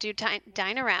planning to do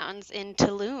dine-arounds in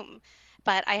Tulum,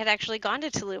 but I had actually gone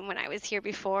to Tulum when I was here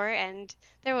before, and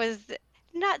there was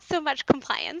not so much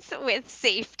compliance with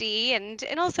safety, and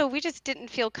also we just didn't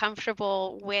feel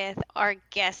comfortable with our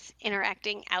guests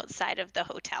interacting outside of the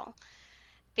hotel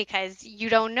because you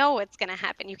don't know what's going to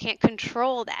happen. You can't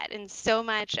control that, and so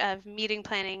much of meeting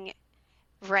planning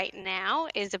right now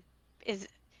is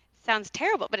sounds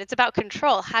terrible, but it's about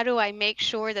control. How do I make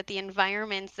sure that the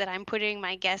environments that I'm putting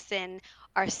my guests in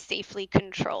are safely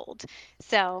controlled?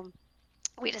 So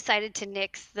we decided to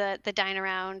nix the dine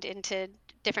around into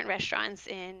different restaurants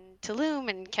in Tulum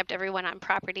and kept everyone on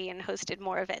property and hosted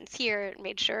more events here and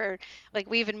made sure, like,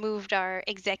 we even moved our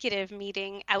executive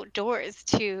meeting outdoors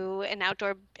to an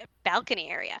outdoor balcony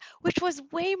area, which was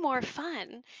way more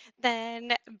fun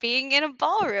than being in a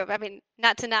ballroom. I mean,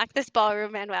 not to knock this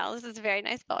ballroom, Manuel, this is a very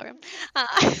nice ballroom.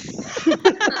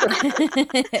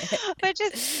 But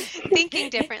just thinking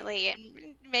differently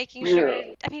and making sure,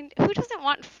 Yeah. I mean, who doesn't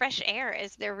want fresh air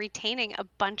as they're retaining a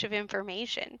bunch of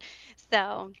information?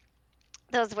 So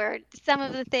those were some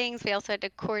of the things. We also had to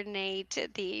coordinate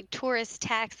the tourist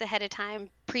tax ahead of time,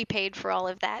 prepaid for all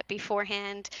of that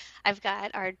beforehand. I've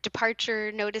got our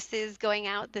departure notices going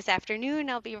out this afternoon.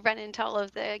 I'll be running to all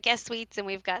of the guest suites, and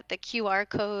we've got the QR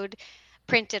code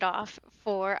printed off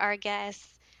for our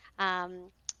guests.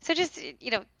 Um, so just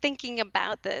thinking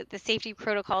about the safety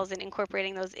protocols and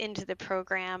incorporating those into the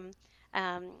program.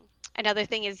 Um, Another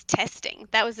thing is testing.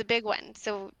 That was a big one.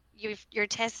 So your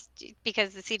test,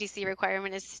 because the CDC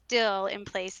requirement is still in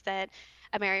place that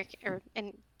American or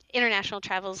and international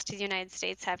travels to the United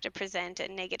States have to present a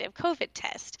negative COVID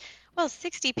test. Well,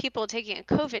 60 people taking a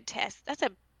COVID test, that's a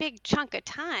big chunk of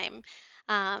time.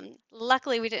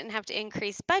 Luckily, we didn't have to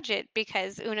increase budget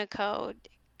because Unico,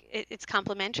 it's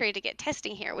complimentary to get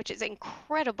testing here, which is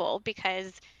incredible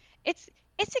because it's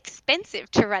it's expensive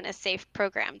to run a safe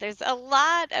program. There's a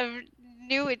lot of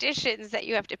new additions that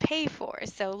you have to pay for.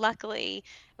 So luckily,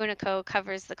 Unico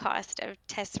covers the cost of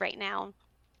tests right now.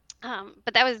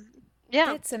 But that was, yeah,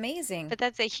 That's amazing. but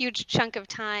that's a huge chunk of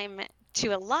time to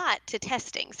allot to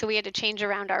testing. So we had to change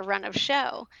around our run of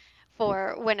show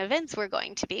for when events were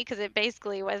going to be because it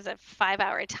basically was a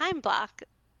 5-hour time block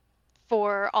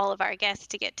for all of our guests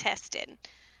to get tested.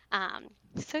 Um,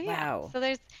 so yeah, Wow. so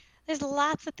there's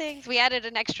lots of things. We added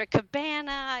an extra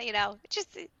cabana,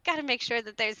 just got to make sure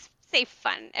that there's safe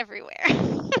fun everywhere.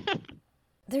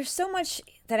 There's so much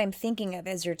that I'm thinking of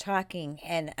as you're talking,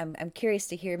 and I'm curious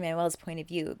to hear Manuel's point of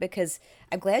view because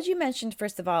I'm glad you mentioned,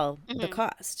 first of all, the Hmm.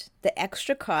 cost, the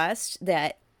extra cost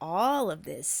that all of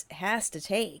this has to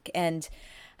take. And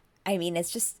I mean,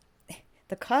 it's just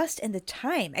the cost and the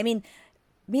time. I mean,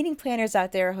 meeting planners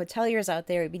out there, hoteliers out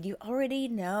there, I mean, you already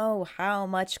know how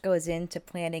much goes into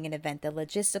planning an event. The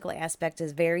logistical aspect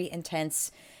is very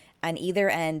intense on either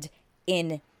end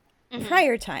in Hmm.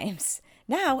 prior times.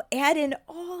 Now add in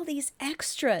all these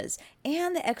extras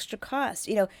and the extra cost.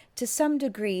 To some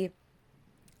degree,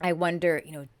 I wonder,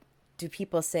 do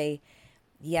people say,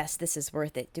 yes, this is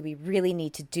worth it? Do we really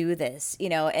need to do this?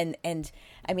 And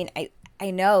I mean,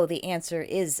 I know the answer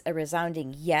is a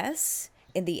resounding yes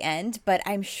in the end, but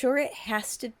I'm sure it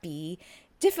has to be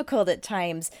difficult at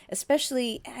times,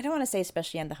 especially, I don't want to say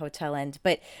especially on the hotel end,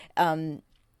 but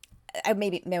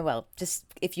maybe, well, just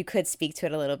if you could speak to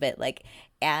it a little bit, like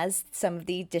as some of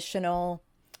the additional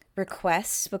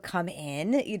requests would come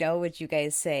in, would you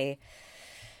guys say,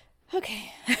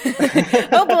 okay,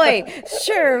 oh boy,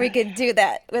 sure, we could do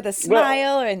that with a Well,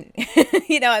 smile, and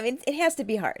I mean, it has to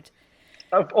be hard.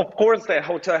 of course, the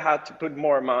hotel had to put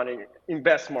more money,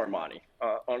 invest more money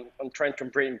on trying to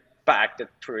bring back the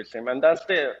tourism, and that's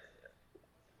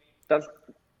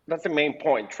that's the main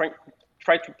point.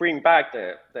 Try to bring back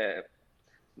the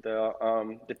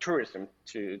tourism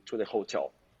to the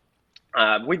hotel.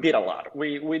 We did a lot.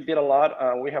 We did a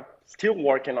lot. We have still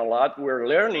working a lot. We're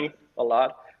learning a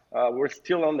lot. We're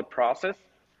still on the process.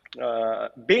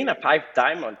 Being a five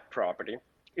diamond property,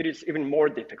 it is even more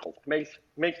difficult. Makes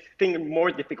things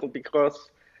more difficult because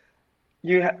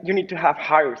you need to have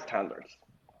higher standards.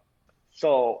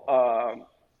 So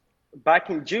back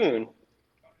in June,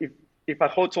 if if a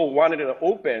hotel wanted to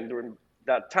open during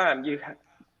that time, you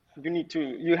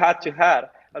had to have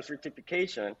a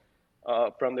certification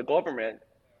from the government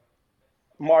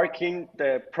marking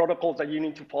the protocols that you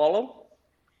need to follow.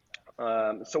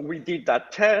 So we did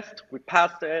that test, we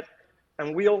passed it,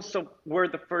 and we also were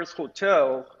the first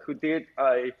hotel who did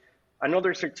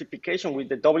another certification with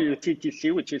the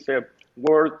WTTC, which is a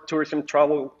World Tourism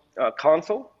Travel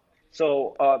Council.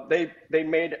 So they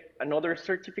made another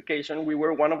certification. We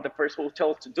were one of the first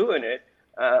hotels to doing it,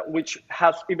 which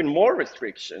has even more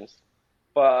restrictions.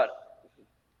 But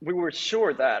we were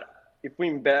sure that if we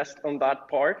invest on that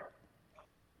part,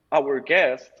 our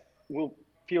guests will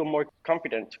feel more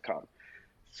confident to come.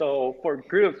 So for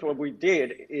groups, what we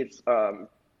did is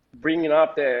bringing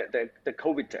up the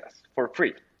COVID test for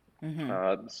free.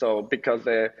 Mm-hmm. So because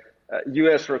the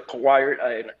U.S. required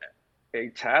a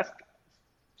test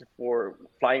for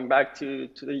flying back to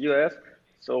the U.S.,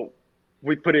 so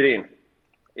we put it in.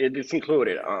 It is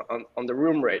included on the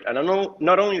room rate. And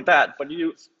not only that, but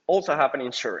you also have an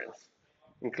insurance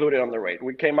included on the rate.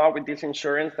 We came out with this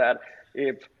insurance that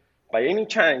if by any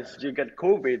chance you get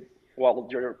COVID while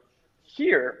you're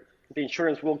here, the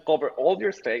insurance will cover all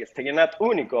your stay, staying at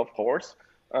Unico, of course,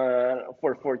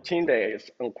 for 14 days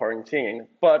in quarantine,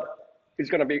 but it's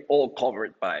going to be all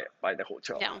covered by the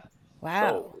hotel. Yeah. So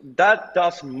Wow. that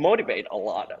does motivate a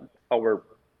lot of our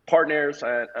partners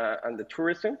and the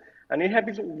tourism, and it has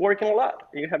been working a lot.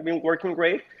 It has been working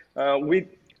great. We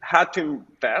had to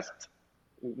invest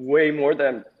way more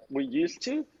than we used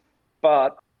to,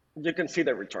 but you can see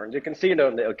the return. You can see it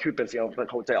on the occupancy of the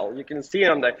hotel. You can see it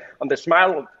on the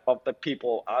smile of the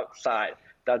people outside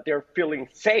that they're feeling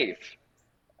safe,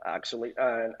 actually,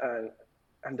 and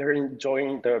they're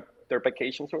enjoying their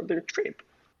vacations or their trip.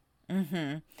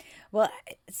 Mm-hmm. Well,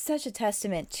 it's such a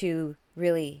testament to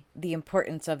really the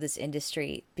importance of this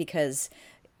industry because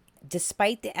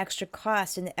despite the extra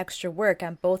cost and the extra work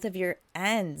on both of your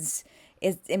ends,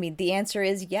 the answer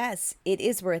is yes, it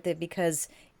is worth it because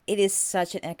it is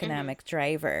such an Hmm. economic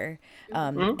driver.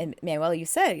 Mhm. And Manuel, you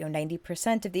said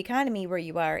 90% of the economy where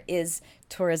you are is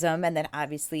tourism, and then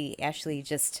obviously, Ashley,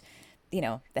 just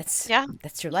Yeah.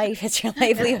 that's your life, it's your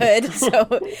livelihood.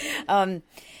 So, um,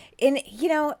 and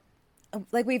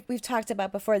like we've talked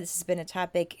about before, this has been a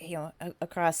topic,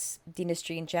 across the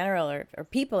industry in general, or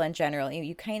people in general.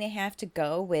 You kind of have to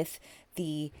go with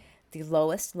the the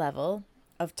lowest level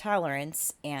of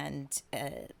tolerance and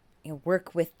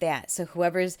work with that. So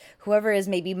whoever is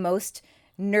maybe most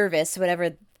nervous,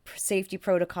 whatever safety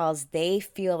protocols they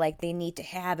feel like they need to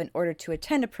have in order to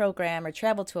attend a program or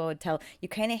travel to a hotel, you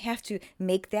kind of have to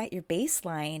make that your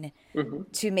baseline Mhm.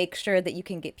 to make sure that you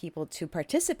can get people to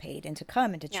participate and to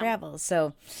come and to Yeah. travel.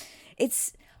 So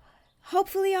it's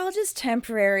hopefully all just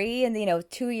temporary. And,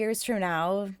 2 years from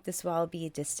now, this will all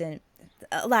be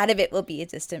a lot of it will be a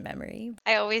distant memory.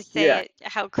 I always Yeah. say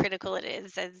how critical it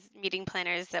is as meeting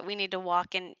planners that we need to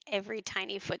walk in every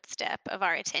tiny footstep of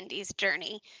our attendees'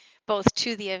 journey, both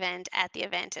to the event, at the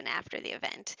event, and after the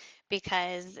event,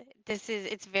 because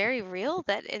it's very real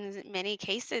that in many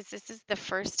cases, this is the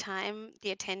first time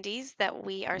the attendees that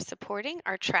we are supporting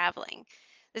are traveling.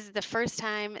 This is the first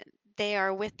time they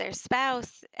are with their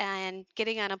spouse and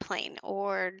getting on a plane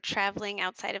or traveling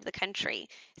outside of the country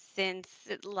since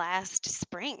last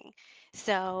spring.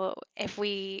 So if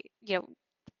we,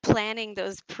 planning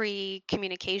those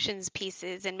pre-communications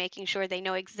pieces and making sure they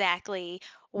know exactly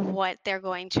what they're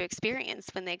going to experience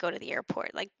when they go to the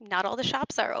airport. Like not all the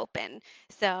shops are open,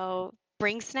 so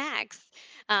bring snacks.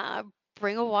 Uh,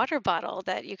 Bring a water bottle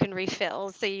that you can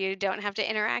refill so you don't have to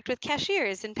interact with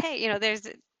cashiers and pay. There's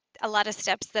a lot of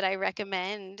steps that I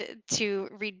recommend to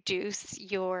reduce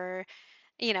your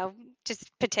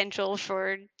just potential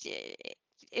for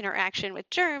interaction with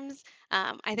germs.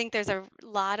 I think there's a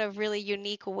lot of really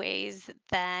unique ways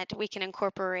that we can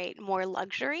incorporate more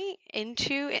luxury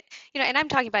into it. And I'm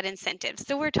talking about incentives.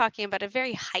 So we're talking about a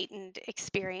very heightened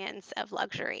experience of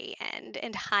luxury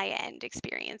and high-end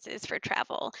experiences for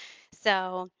travel.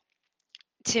 So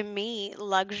to me,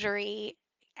 luxury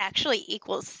actually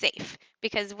equals safe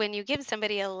because when you give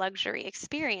somebody a luxury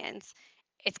experience,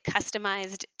 it's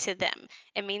customized to them.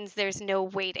 It means there's no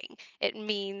waiting. It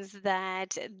means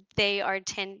that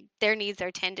their needs are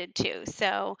tended to.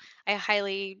 So I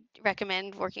highly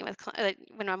recommend working with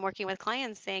when I'm working with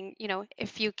clients saying,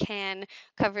 if you can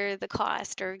cover the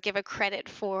cost or give a credit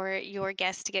for your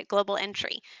guests to get global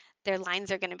entry, their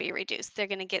lines are going to be reduced. They're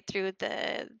going to get through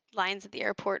the lines at the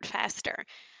airport faster.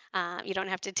 You don't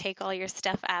have to take all your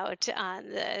stuff out on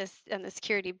the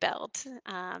security belt.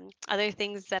 Other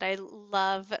things that I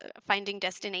love, finding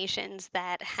destinations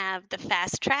that have the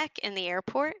fast track in the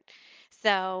airport.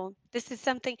 So this is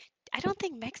something I don't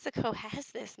think Mexico has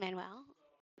this, Manuel.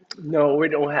 No, we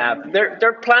don't have.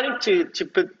 They're planning to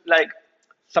put like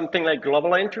something like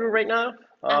global entry right now,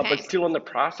 but Okay. still in the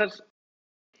process.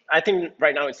 I think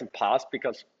right now it's in pause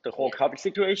because the whole COVID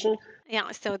situation.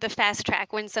 Yeah, so the fast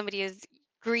track, when somebody is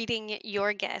greeting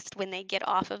your guest when they get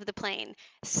off of the plane,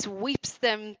 sweeps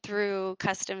them through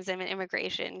customs and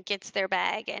immigration, gets their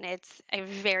bag, and it's a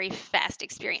very fast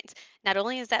experience. Not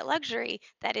only is that luxury,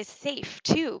 that is safe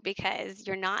too, because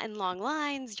you're not in long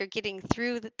lines, you're getting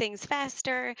through the things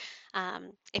faster.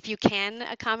 If you can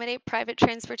accommodate private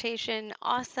transportation,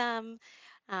 awesome.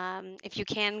 If you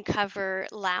can cover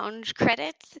lounge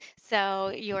credits, so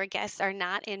your guests are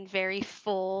not in very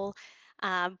full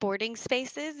boarding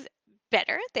spaces,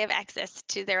 better. They have access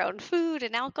to their own food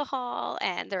and alcohol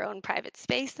and their own private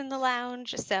space in the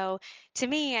lounge. So to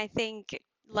me, I think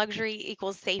luxury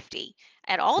equals safety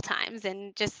at all times,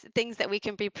 and just things that we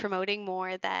can be promoting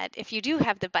more, that if you do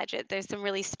have the budget, there's some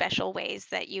really special ways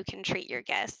that you can treat your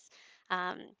guests.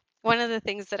 Um, One of the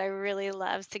things that I really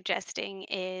love suggesting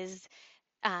is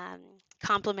um,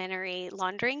 complimentary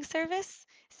laundering service.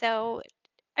 So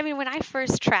I mean, when I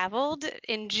first traveled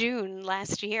in June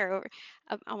last year, or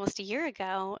almost a year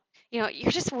ago, you're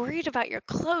just worried about your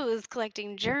clothes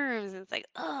collecting germs. It's like,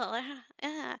 oh,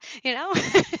 you know?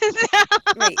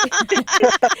 Right.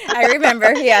 I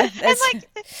remember. Yeah, And that's like,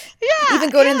 yeah, even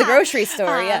going in the yeah. grocery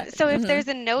store. Yeah. So if Hmm. there's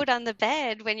a note on the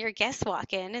bed when your guests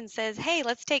walk in and says, hey,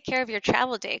 let's take care of your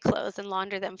travel day clothes and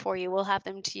launder them for you, we'll have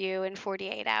them to you in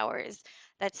 48 hours.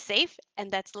 That's safe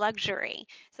and that's luxury.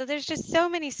 So there's just so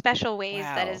many special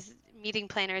ways that Wow. as meeting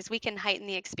planners, we can heighten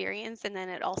the experience, and then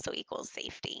it also equals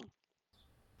safety.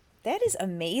 That is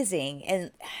amazing.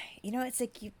 And it's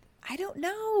like I don't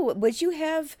know. Would you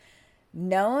have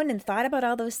known and thought about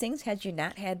all those things had you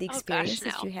not had the Oh gosh, experiences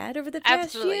no. you had over the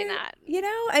past Absolutely year? not.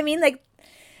 I mean, like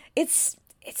it's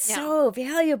Yeah. so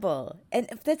valuable, and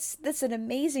that's an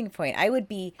amazing point. I would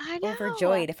be I know.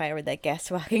 overjoyed if I were that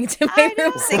guest walking into my I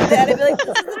room seeing that. I'd be like,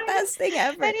 this is the know. best thing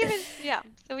ever. And even, yeah,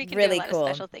 so we can do a Really lot of cool.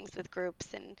 special things with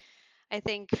groups. And I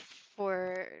think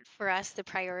for us, the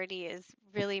priority is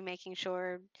really making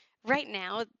sure right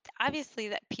now, obviously,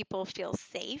 that people feel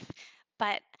safe,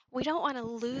 but we don't want to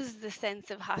lose the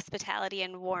sense of hospitality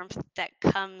and warmth that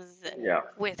comes Yeah.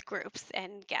 with groups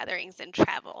and gatherings and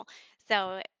travel.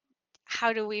 So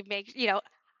how do we make,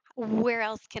 where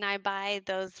else can I buy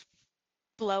those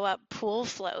blow up pool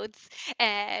floats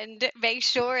and make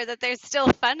sure that there's still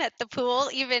fun at the pool,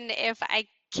 even if I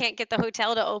can't get the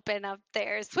hotel to open up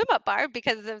their swim up bar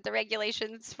because of the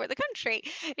regulations for the country,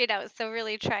 so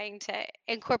really trying to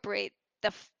incorporate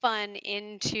the fun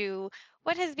into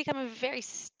what has become a very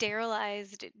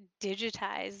sterilized,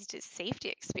 digitized safety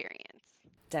experience.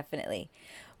 Definitely.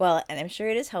 Well, and I'm sure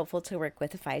it is helpful to work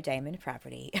with a Five Diamond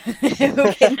property who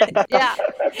can Yeah,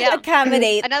 yeah.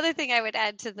 accommodate. Another thing I would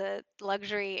add to the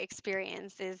luxury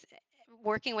experience is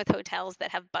working with hotels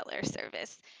that have butler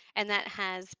service. And that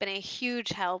has been a huge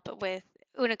help with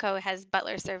Unico has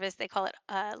butler service. They call it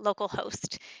local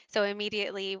host. So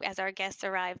immediately as our guests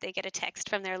arrive, they get a text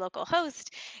from their local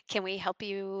host. Can we help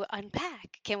you unpack?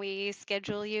 Can we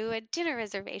schedule you a dinner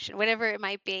reservation? Whatever it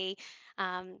might be.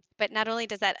 But not only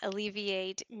does that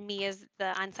alleviate me as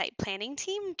the on-site planning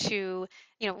team to,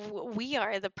 we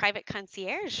are the private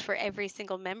concierge for every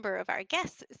single member of our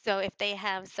guests. So if they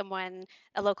have someone,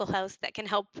 a local host that can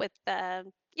help with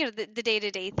the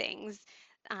day-to-day things,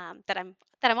 that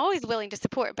I'm always willing to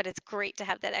support, but it's great to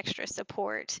have that extra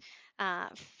support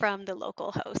from the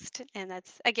local host. And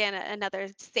that's again another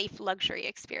safe luxury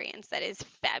experience that is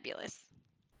fabulous.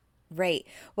 Right.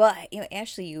 Well,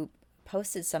 Ashley, you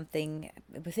posted something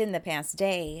within the past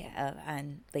day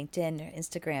on LinkedIn or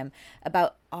Instagram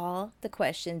about all the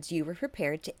questions you were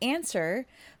prepared to answer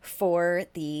for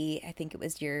I think it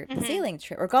was your Hmm. sailing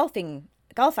trip or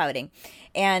golf outing.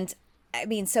 And I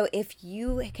mean, so if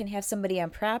you can have somebody on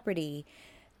property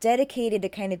dedicated to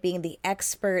kind of being the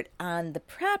expert on the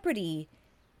property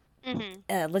Hmm.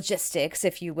 logistics,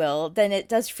 if you will, then it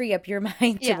does free up your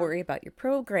mind to Yeah. worry about your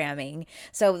programming.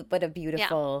 So, what a Yeah.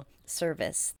 beautiful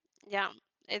service. Yeah.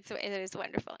 It is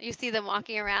wonderful. You see them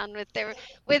walking around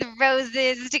with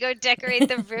roses to go decorate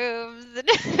the rooms.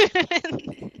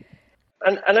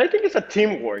 And I think it's a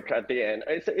teamwork at the end.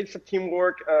 It's a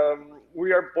teamwork.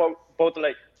 We are both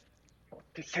like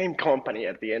the same company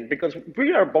at the end because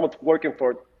we are both working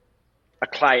for a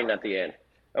client at the end,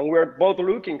 and we're both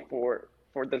looking for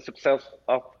the success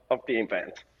of the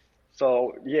event.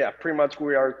 So yeah, pretty much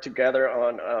we are together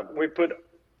on. We put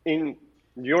in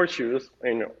your shoes,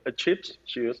 in Chip's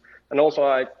shoes, and also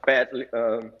I bet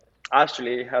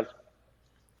Ashley has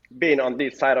been on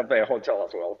this side of the hotel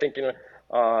as well, thinking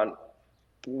on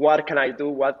what can I do,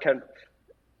 what can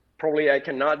probably I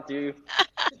cannot do,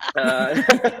 uh,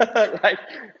 like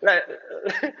like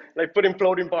like putting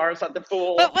floating bars at the But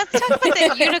pool. let's talk about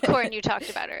that unicorn you talked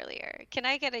about earlier. Can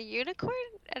I get a unicorn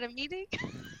at a meeting?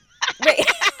 Right.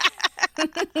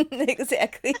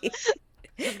 Exactly.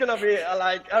 It's gonna be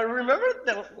like I remember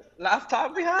the last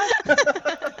time we had,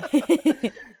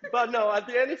 but no. At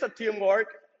the end, it's a teamwork.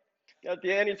 At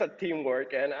the end, it's a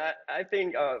teamwork, and I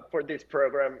think for this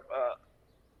program,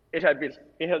 it has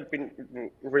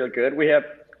been really good. We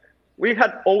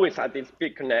had always had this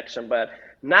big connection, but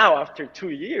now after 2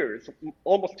 years,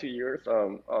 almost 2 years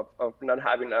of not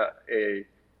having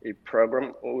a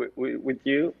program with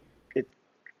you, it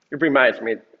it reminds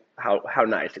me how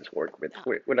nice it's work Oh, with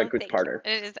a well, good thank you. partner.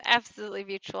 It is absolutely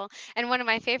mutual. And one of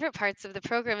my favorite parts of the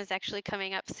program is actually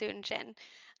coming up soon, Jen.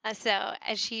 So,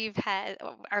 Achieve has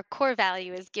our core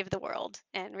value is give the world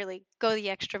and really go the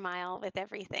extra mile with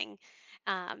everything.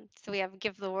 So we have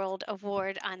Give the World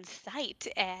Award on site,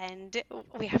 and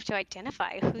we have to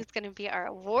identify who's going to be our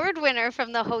award winner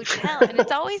from the hotel. And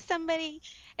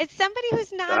it's somebody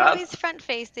who's not That's always front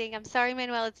facing. I'm sorry,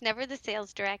 Manuel, it's never the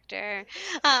sales director.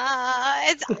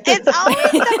 It's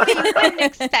always somebody you wouldn't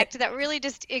expect that really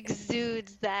just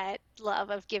exudes that love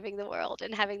of giving the world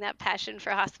and having that passion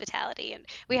for hospitality. And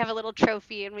we have a little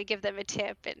trophy and we give them a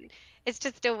tip, and it's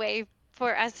just a way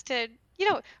for us to,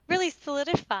 really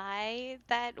solidify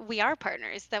that we are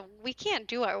partners, that we can't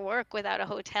do our work without a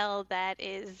hotel that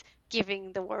is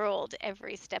giving the world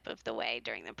every step of the way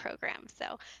during the program.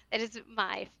 So it is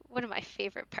my one of my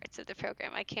favorite parts of the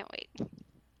program. I can't wait.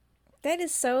 That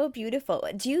is so beautiful.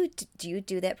 Do you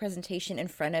do that presentation in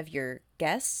front of your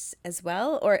guests as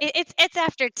well, or It's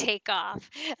after takeoff.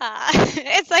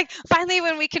 It's like finally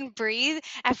when we can breathe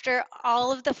after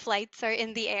all of the flights are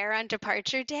in the air on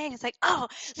departure day. It's like, oh,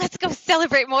 let's go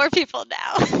celebrate more people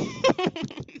now.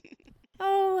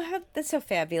 oh, that's so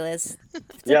fabulous.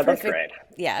 It's a yeah, that's perfect, great.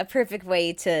 yeah, a perfect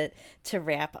way to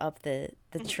wrap up the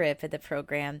trip and the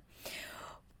program.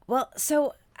 Well,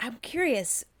 so I'm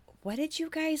curious, what did you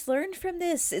guys learn from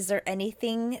this? Is there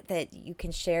anything that you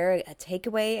can share, a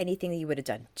takeaway, anything that you would have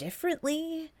done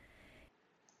differently?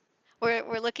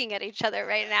 We're looking at each other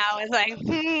right now. It's like,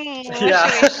 what Yeah.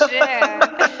 should we share?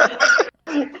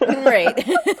 Right.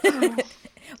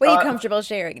 What are you uh, comfortable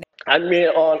sharing? I mean,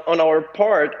 on our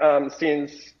part,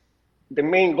 since the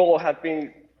main goal has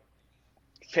been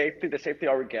safety, the safety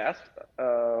of our guests,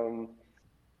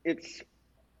 it's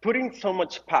putting so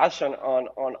much passion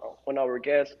on our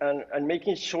guest and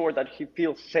making sure that he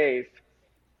feels safe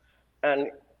and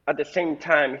at the same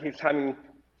time he's having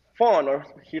fun or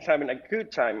he's having a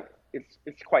good time.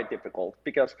 It's quite difficult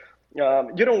because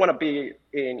you don't want to be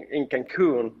in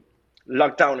Cancun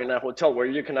locked down in a hotel where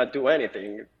you cannot do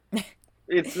anything.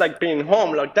 It's like being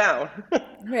home locked down,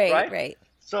 Right, right? right.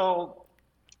 So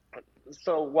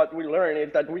so what we learn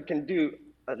is that we can do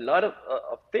a lot of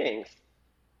things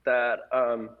that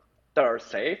that are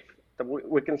safe. That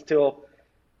we can still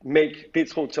make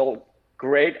this hotel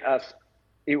great as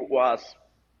it was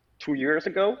 2 years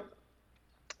ago,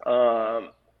 um,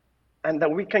 and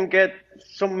that we can get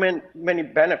so many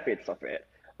benefits of it.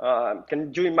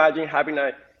 Can you imagine having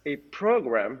a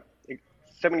program, a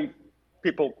 70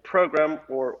 people program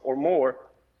or more,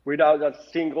 without a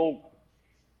single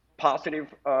positive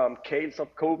case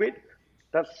of COVID?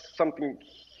 That's something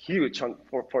huge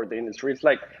for the industry. It's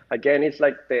like, again, it's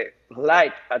like the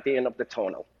light at the end of the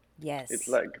tunnel. It's Yes.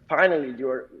 like finally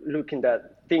you're looking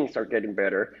that things are getting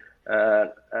better,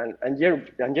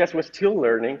 and yes, we're still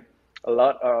learning a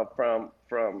lot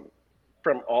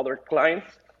from other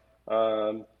clients,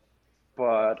 um,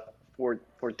 but for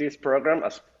this program,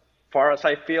 as far as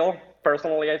I feel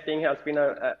personally, I think has been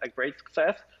a great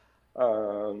success.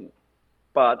 Um,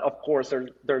 but of course,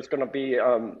 there's going to be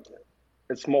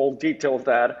small details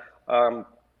that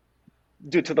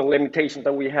due to the limitations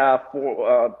that we have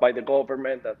by the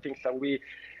government, the things that we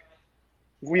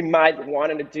might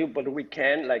want to do, but we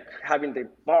can, like having the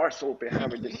bars open,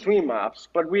 having the swim ups,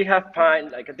 but we have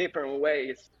find like a different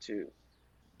ways to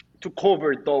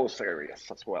cover those areas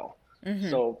as well.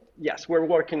 So yes, we're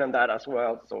working on that as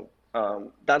well. So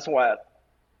that's what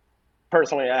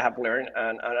personally I have learned,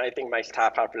 and I think my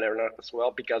staff have learned as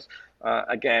well because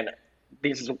again,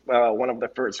 this is one of the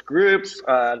first groups,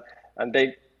 and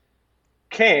they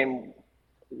came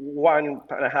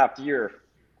 1.5 year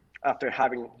after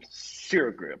having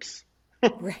zero groups.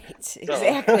 Right, So,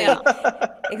 Yeah. exactly.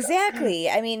 Exactly.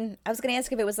 I mean, I was going to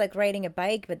ask if it was like riding a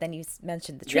bike, but then you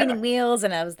mentioned the yeah. training wheels,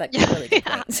 and I was like, Yeah. really good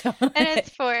Yeah. point. So, And it's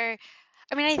for,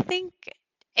 I mean, I think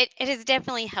it has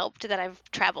definitely helped that I've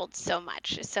traveled so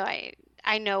much. So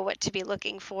I know what to be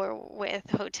looking for with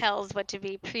hotels, what to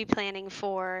be pre-planning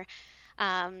for.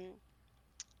 Um,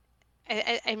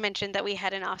 I mentioned that we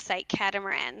had an off-site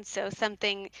catamaran, so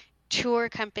something tour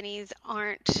companies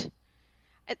aren't,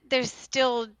 they're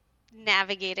still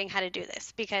navigating how to do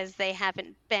this because they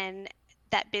haven't been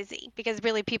that busy. Because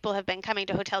really, people have been coming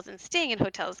to hotels and staying in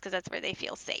hotels because that's where they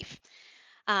feel safe.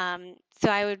 So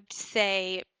I would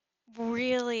say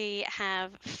really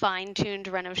have fine-tuned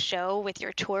run of show with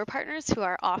your tour partners who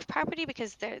are off property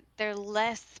because they're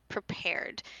less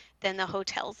prepared than the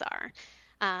hotels are.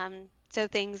 So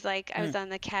things like I was mm, on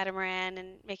the catamaran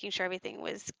and making sure everything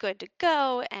was good to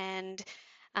go, and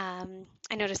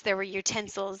I noticed there were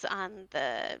utensils on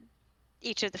the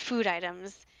each of the food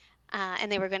items,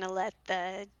 and they were going to let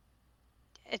the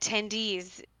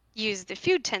attendees use the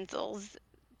food utensils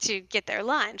to get their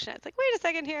lunch. And I was like, wait a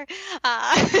second here.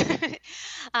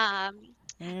 Um,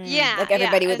 yeah, like yeah.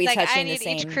 everybody would It's be like I touching the need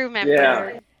each same. crew Yeah.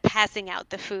 member passing out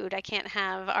the food. I can't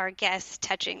have our guests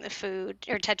touching the food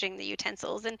or touching the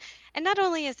utensils. And not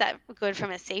only is that good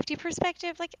from a safety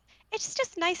perspective, like it's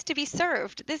just nice to be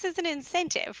served. This is an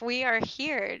incentive. We are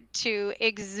here to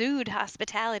exude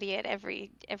hospitality at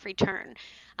every turn.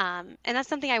 And that's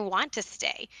something I want to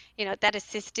stay. That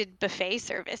assisted buffet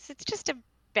service. It's just a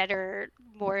better,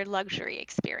 more luxury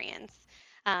experience.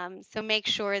 So make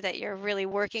sure that you're really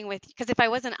working with, because if I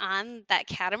wasn't on that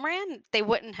catamaran, they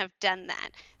wouldn't have done that.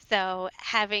 So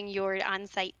having your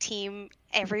on-site team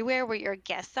everywhere where your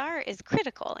guests are is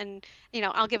critical. And,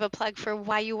 I'll give a plug for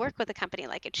why you work with a company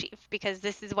like Achieve, because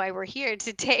this is why we're here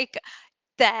to take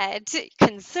that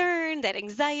concern, that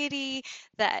anxiety,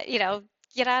 that,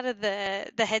 get out of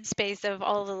the headspace of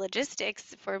all the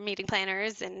logistics for meeting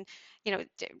planners. And,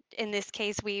 in this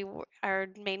case, our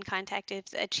main contact is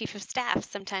a chief of staff.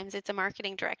 Sometimes it's a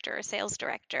marketing director or sales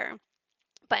director,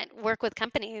 but work with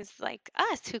companies like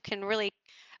us who can really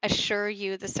assure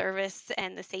you the service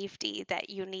and the safety that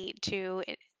you need to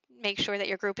make sure that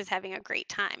your group is having a great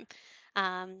time.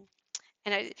 Um,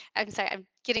 and I'm sorry, I'm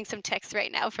getting some texts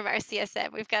right now from our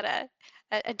CSM. We've got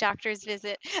a doctor's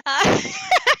visit.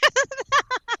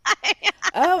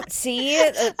 Oh, see,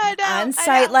 I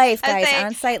on-site know. life, I guys, say,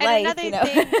 on-site and life, another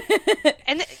thing,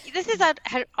 and this is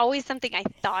always something I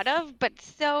thought of, but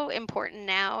so important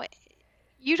now.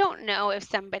 You don't know if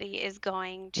somebody is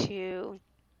going to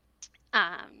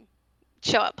um,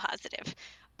 show up positive,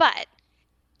 but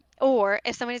or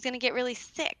if somebody's going to get really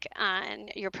sick on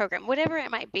your program, whatever it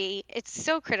might be, it's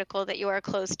so critical that you are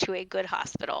close to a good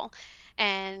hospital.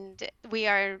 And we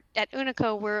are at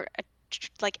Unico, we're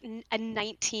like a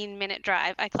 19-minute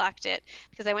drive. I clocked it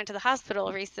because I went to the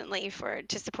hospital recently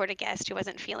to support a guest who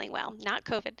wasn't feeling well, not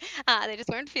COVID. They just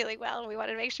weren't feeling well, and we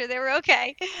wanted to make sure they were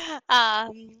okay.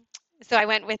 Um, so I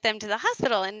went with them to the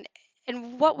hospital, and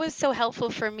what was so helpful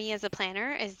for me as a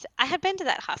planner is I had been to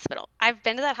that hospital. I've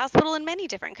been to that hospital in many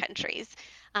different countries.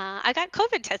 I got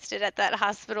COVID tested at that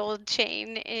hospital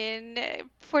chain in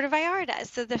Puerto Vallarta.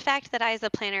 So the fact that I, as a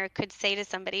planner, could say to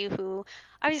somebody who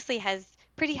obviously has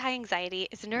pretty high anxiety,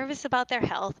 is nervous about their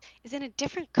health, is in a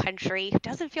different country, who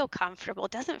doesn't feel comfortable,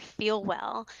 doesn't feel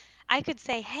well, I could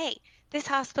say, hey, this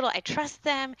hospital, I trust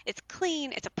them. It's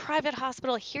clean. It's a private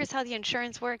hospital. Here's how the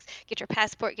insurance works. Get your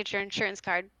passport, get your insurance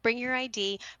card, bring your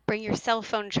ID, bring your cell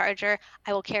phone charger.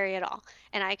 I will carry it all.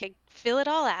 And I could fill it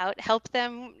all out, help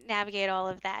them navigate all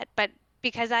of that. But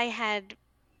because I had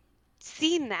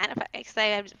seen that, because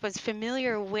I was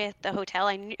familiar with the hotel,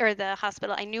 or the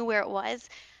hospital, I knew where it was.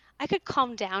 I could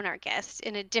calm down our guests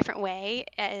in a different way,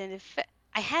 and if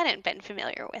I hadn't been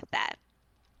familiar with that.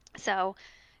 So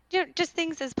just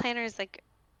things as planners, like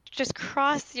just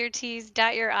cross your T's,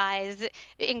 dot your I's,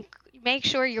 and make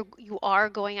sure you are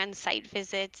going on site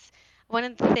visits. One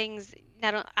of the things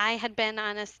that I had been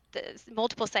on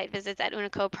multiple site visits at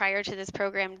Unico prior to this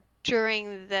program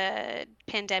during the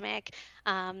pandemic,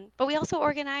 but we also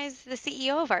organized the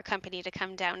CEO of our company to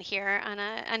come down here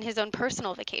on his own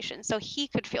personal vacation, so he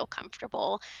could feel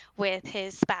comfortable with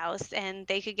his spouse, and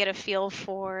they could get a feel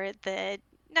for the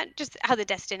not just how the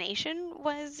destination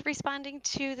was responding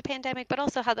to the pandemic, but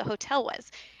also how the hotel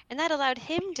was. And that allowed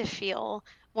him to feel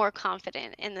more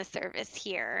confident in the service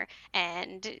here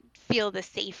and feel the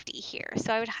safety here.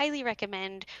 So I would highly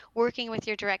recommend working with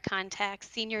your direct contacts,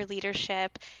 senior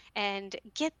leadership, and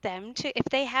get them to, if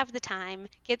they have the time,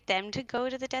 get them to go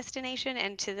to the destination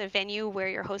and to the venue where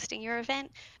you're hosting your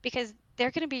event, because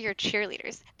they're going to be your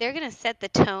cheerleaders. They're going to set the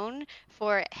tone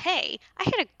for, hey, I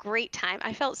had a great time.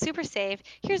 I felt super safe.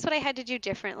 Here's what I had to do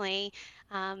differently.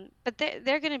 But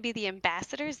they're going to be the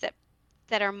ambassadors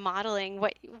that are modeling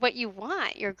what you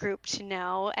want your group to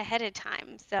know ahead of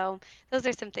time. So those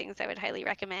are some things I would highly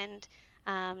recommend.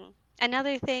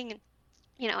 Another thing,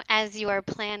 as you are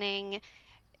planning,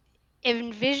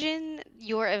 envision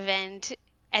your event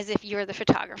as if you're the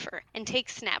photographer and take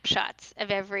snapshots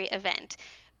of every event,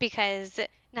 because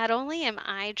not only am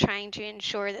I trying to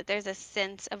ensure that there's a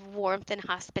sense of warmth and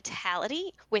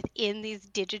hospitality within these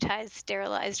digitized,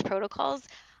 sterilized protocols,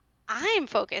 I'm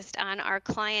focused on our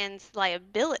clients'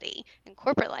 liability and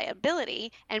corporate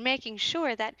liability and making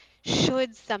sure that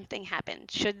should something happen,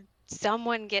 should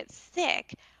someone get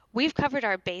sick, we've covered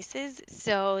our bases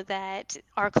so that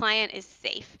our client is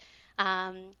safe.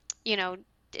 Um, you know,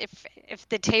 if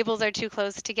the tables are too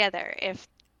close together, if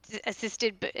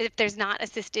there's not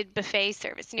assisted buffet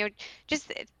service,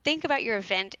 just think about your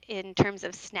event in terms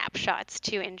of snapshots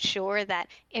to ensure that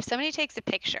if somebody takes a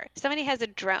picture, if somebody has a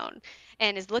drone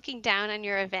and is looking down on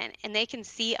your event and they can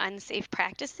see unsafe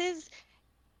practices,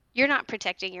 you're not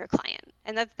protecting your client.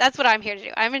 And that's what I'm here to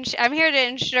do. I'm here to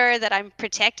ensure that I'm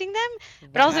protecting them,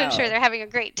 but also ensure Wow. they're having a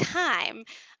great time.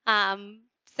 Um,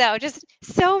 so just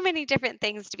so many different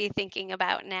things to be thinking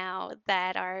about now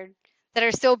that are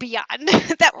so beyond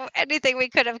that anything we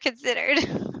could have considered.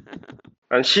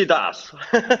 And she does.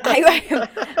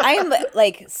 I am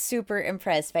like super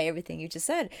impressed by everything you just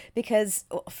said because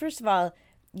well, first of all,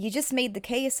 you just made the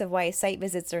case of why site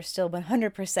visits are still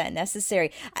 100%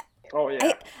 necessary. Oh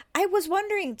I yeah. I was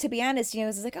wondering, to be honest,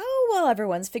 it's like, oh well,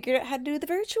 everyone's figured out how to do the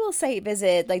virtual site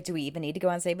visit. Like, do we even need to go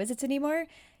on site visits anymore?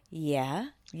 Yeah,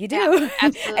 you Yeah, do.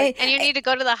 absolutely. And you need to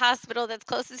go to the hospital that's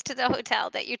closest to the hotel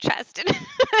that you trust.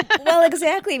 Well,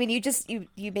 exactly. I mean,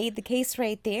 you made the case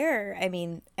right there. I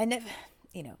mean, and if,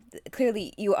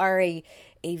 clearly you are a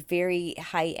very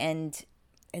high end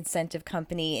incentive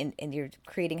company and you're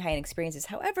creating high end experiences.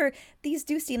 However, these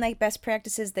do seem like best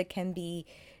practices that can be,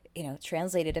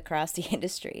 translated across the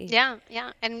industry. Yeah,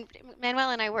 yeah. And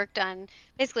Manuel and I worked on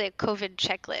basically a COVID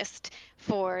checklist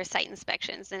for site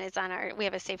inspections, and it's on we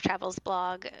have a Safe Travels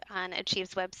blog on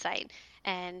Achieve's website.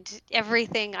 And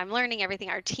everything I'm learning, everything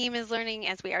our team is learning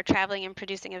as we are traveling and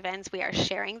producing events, we are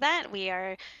sharing that. We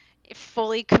are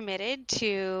fully committed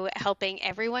to helping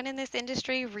everyone in this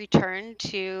industry return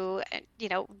to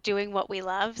doing what we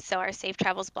love. So our Safe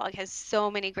Travels blog has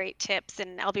so many great tips,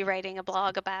 and I'll be writing a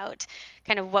blog about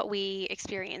kind of what we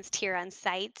experienced here on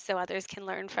site so others can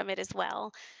learn from it as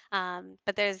well.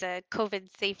 But there's a COVID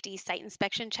safety site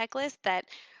inspection checklist that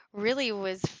really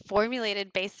was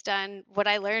formulated based on what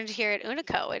I learned here at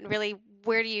Unico, and really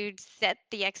where do you set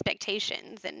the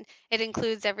expectations. And it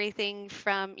includes everything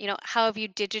from, how have you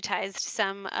digitized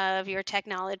some of your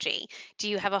technology? Do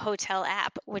you have a hotel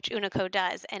app, which Unico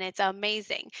does, and it's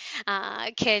amazing?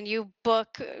 Can you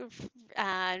book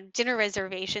dinner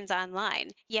reservations online?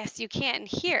 Yes, you can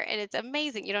here, and it's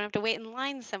amazing. You don't have to wait in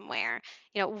line somewhere.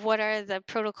 What are the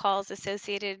protocols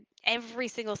associated every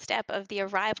single step of the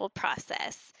arrival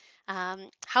process?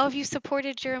 How have you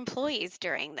supported your employees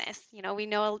during this? We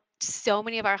know so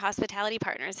many of our hospitality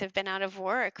partners have been out of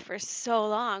work for so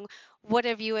long. What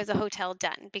have you as a hotel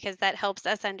done? Because that helps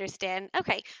us understand,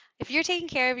 okay, if you're taking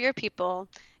care of your people,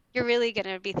 you're really going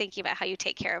to be thinking about how you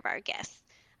take care of our guests.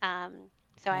 Um,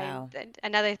 Wow.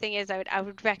 another thing is I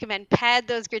would recommend pad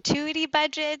those gratuity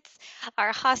budgets.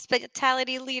 Our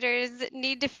hospitality leaders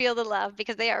need to feel the love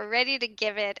because they are ready to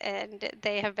give it, and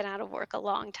they have been out of work a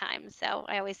long time. So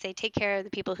I always say take care of the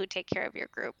people who take care of your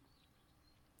group.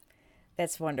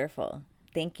 That's wonderful.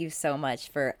 Thank you so much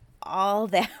for all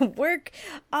that work,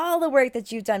 all the work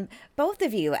that you've done, both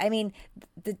of you. I mean,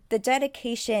 the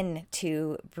dedication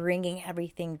to bringing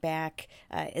everything back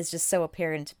is just so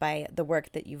apparent by the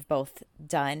work that you've both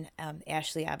done.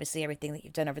 Ashley, obviously, everything that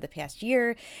you've done over the past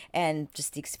year and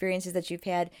just the experiences that you've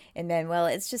had. And Manuel,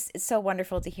 it's so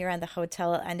wonderful to hear on the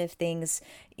hotel end of things,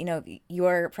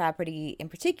 your property in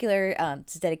particular,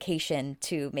 its dedication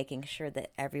to making sure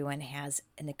that everyone has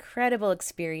an incredible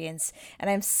experience. And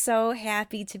I'm so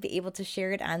happy to be able to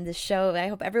share it on the show. I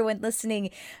hope everyone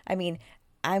listening, I mean,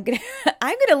 I'm gonna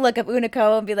I'm gonna look up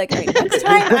Unico and be like, all right, next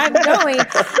time I'm going.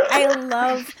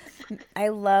 I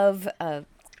love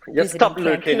Just visiting stop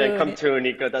looking and come Cancun. to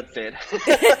Nico. That's it.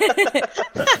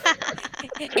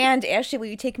 And Ashley, will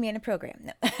you take me on a program?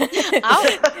 No.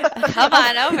 Oh, come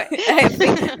on over.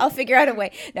 I'll figure out a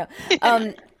way. No.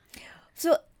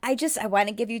 So I want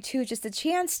to give you two just a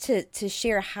chance to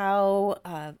share how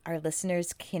our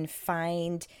listeners can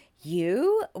find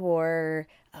you or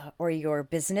your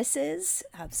businesses.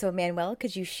 So Manuel,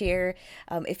 could you share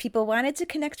if people wanted to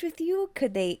connect with you,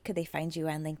 could they find you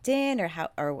on LinkedIn or how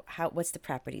what's the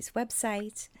property's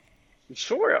website?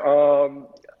 Sure.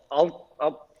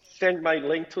 I'll send my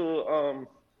link to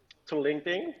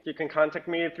LinkedIn. You can contact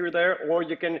me through there, or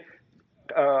you can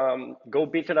go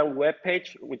visit our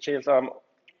webpage, which is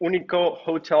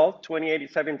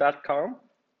unicohotel2087.com.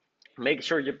 Make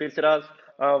sure you visit us.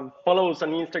 Follow us on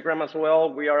Instagram as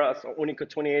well. We are as Unico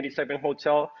 2087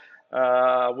 Hotel.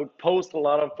 We post a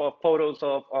lot of photos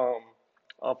of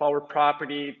our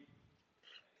property.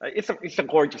 It's a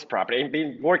gorgeous property. I've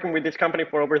been working with this company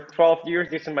for over 12 years.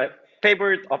 This is my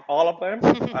favorite of all of them.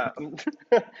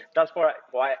 That's why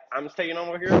I'm staying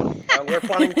over here. We're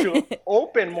planning to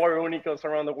open more Unicos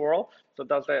around the world. So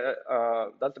that's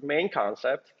the main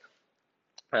concept,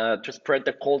 to spread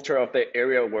the culture of the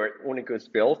area where Unico is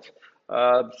built.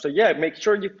 So yeah, make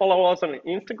sure you follow us on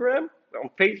Instagram,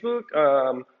 on Facebook,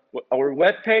 our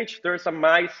webpage. There's a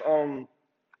nice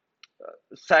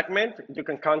segment. You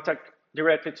can contact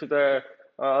directly to the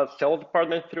sales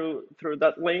department through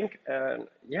that link. And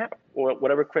yeah, or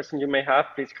whatever question you may have,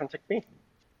 please contact me.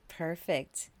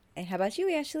 Perfect. And how about you,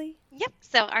 Ashley? Yep.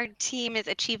 So our team is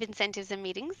Achieve Incentives and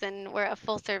Meetings, and we're a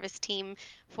full service team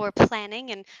for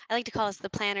planning. And I like to call us the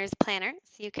planner's planner.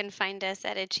 So you can find us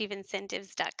at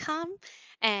achieveincentives.com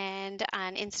and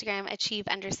on Instagram,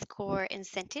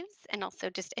 achieve_incentives, and also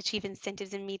just Achieve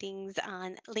Incentives and Meetings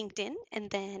on LinkedIn. And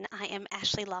then I am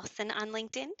Ashley Lawson on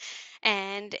LinkedIn.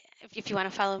 And if you want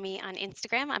to follow me on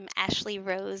Instagram, I'm Ashley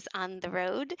Rose on the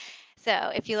road.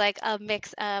 So if you like a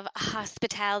mix of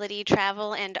hospitality,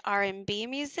 travel, and R&B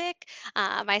music,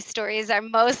 my stories are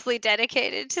mostly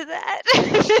dedicated to that.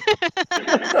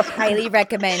 Highly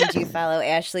recommend you follow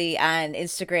Ashley on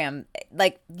Instagram.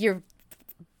 Like, you're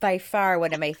by far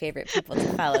one of my favorite people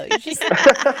to follow. Because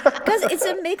it's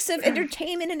a mix of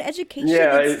entertainment and education.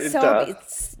 Yeah, it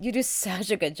does. You do such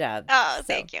a good job. Oh,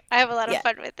 thank you. I have a lot of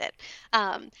fun with it.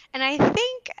 And I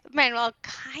think Manuel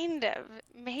kind of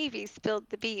maybe spilled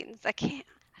the beans. I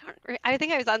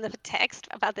think I was on the text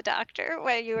about the doctor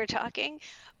when you were talking.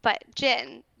 But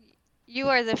Jen, you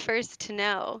are the first to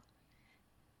know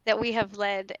that we have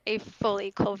led a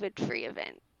fully COVID-free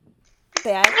event.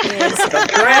 That is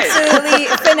absolutely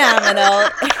phenomenal.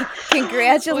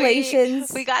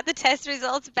 Congratulations. We got the test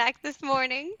results back this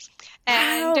morning,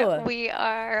 and we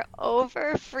are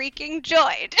over freaking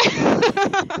joyed.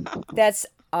 That's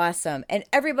awesome. And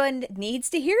everyone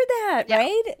needs to hear that,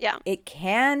 right? Yeah. It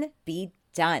can be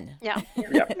done. Yeah.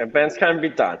 Yeah, events can be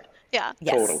done. Yeah.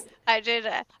 Yes. Totally. I've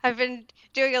been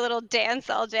doing a little dance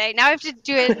all day. Now I have to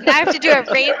do it. Now I have to do a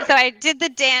rain. So I did the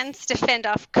dance to fend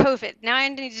off COVID. Now I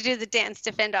need to do the dance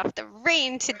to fend off the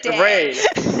rain today. Rain.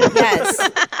 Yes.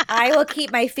 I will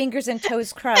keep my fingers and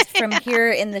toes crossed from here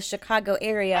in the Chicago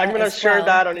area. I'm going to share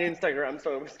that on Instagram,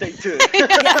 so stay tuned.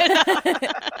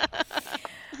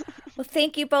 Well,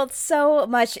 thank you both so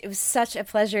much. It was such a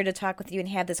pleasure to talk with you and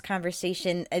have this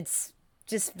conversation. It's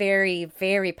just very,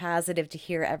 very positive to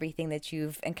hear everything that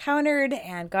you've encountered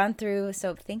and gone through.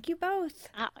 So thank you both.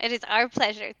 Oh, it is our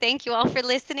pleasure. Thank you all for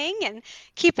listening, and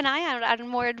keep an eye out on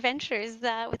more adventures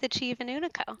with Achieve and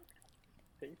Unico.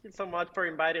 Thank you so much for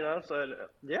inviting us.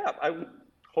 Yeah, I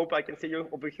hope I can see you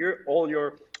over here. All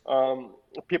your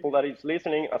people that is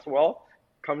listening as well.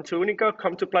 Come to Unico,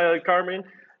 come to Playa del Carmen,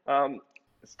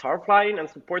 start flying and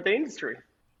support the industry.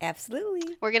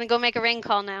 Absolutely. We're going to go make a rain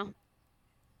call now.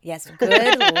 Yes.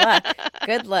 Good luck.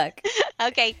 Good luck.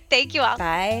 Okay. Thank you all.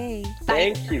 Bye.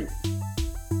 Thank you.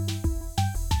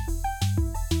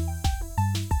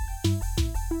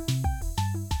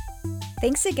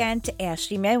 Thanks again to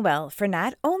Ashley Manuel for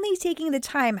not only taking the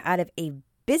time out of a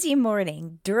busy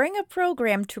morning during a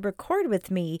program to record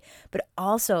with me, but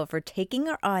also for taking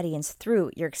our audience through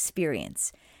your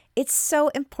experience. It's so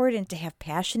important to have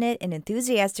passionate and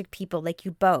enthusiastic people like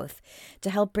you both to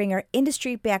help bring our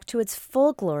industry back to its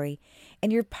full glory.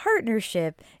 And your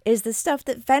partnership is the stuff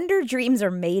that vendor dreams are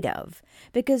made of,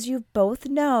 because you both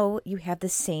know you have the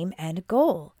same end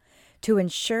goal: to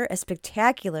ensure a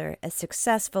spectacular, a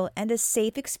successful, and a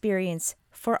safe experience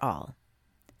for all.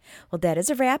 Well, that is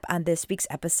a wrap on this week's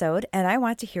episode, and I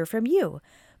want to hear from you.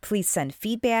 Please send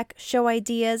feedback, show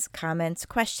ideas, comments,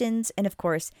 questions, and of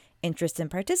course, interest in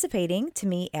participating to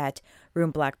me at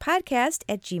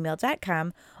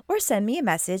roomblockpodcast@gmail.com, or send me a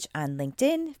message on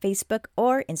LinkedIn, Facebook,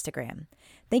 or Instagram.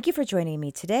 Thank you for joining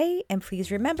me today, and please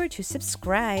remember to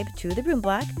subscribe to the Room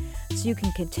Block so you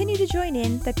can continue to join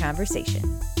in the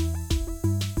conversation.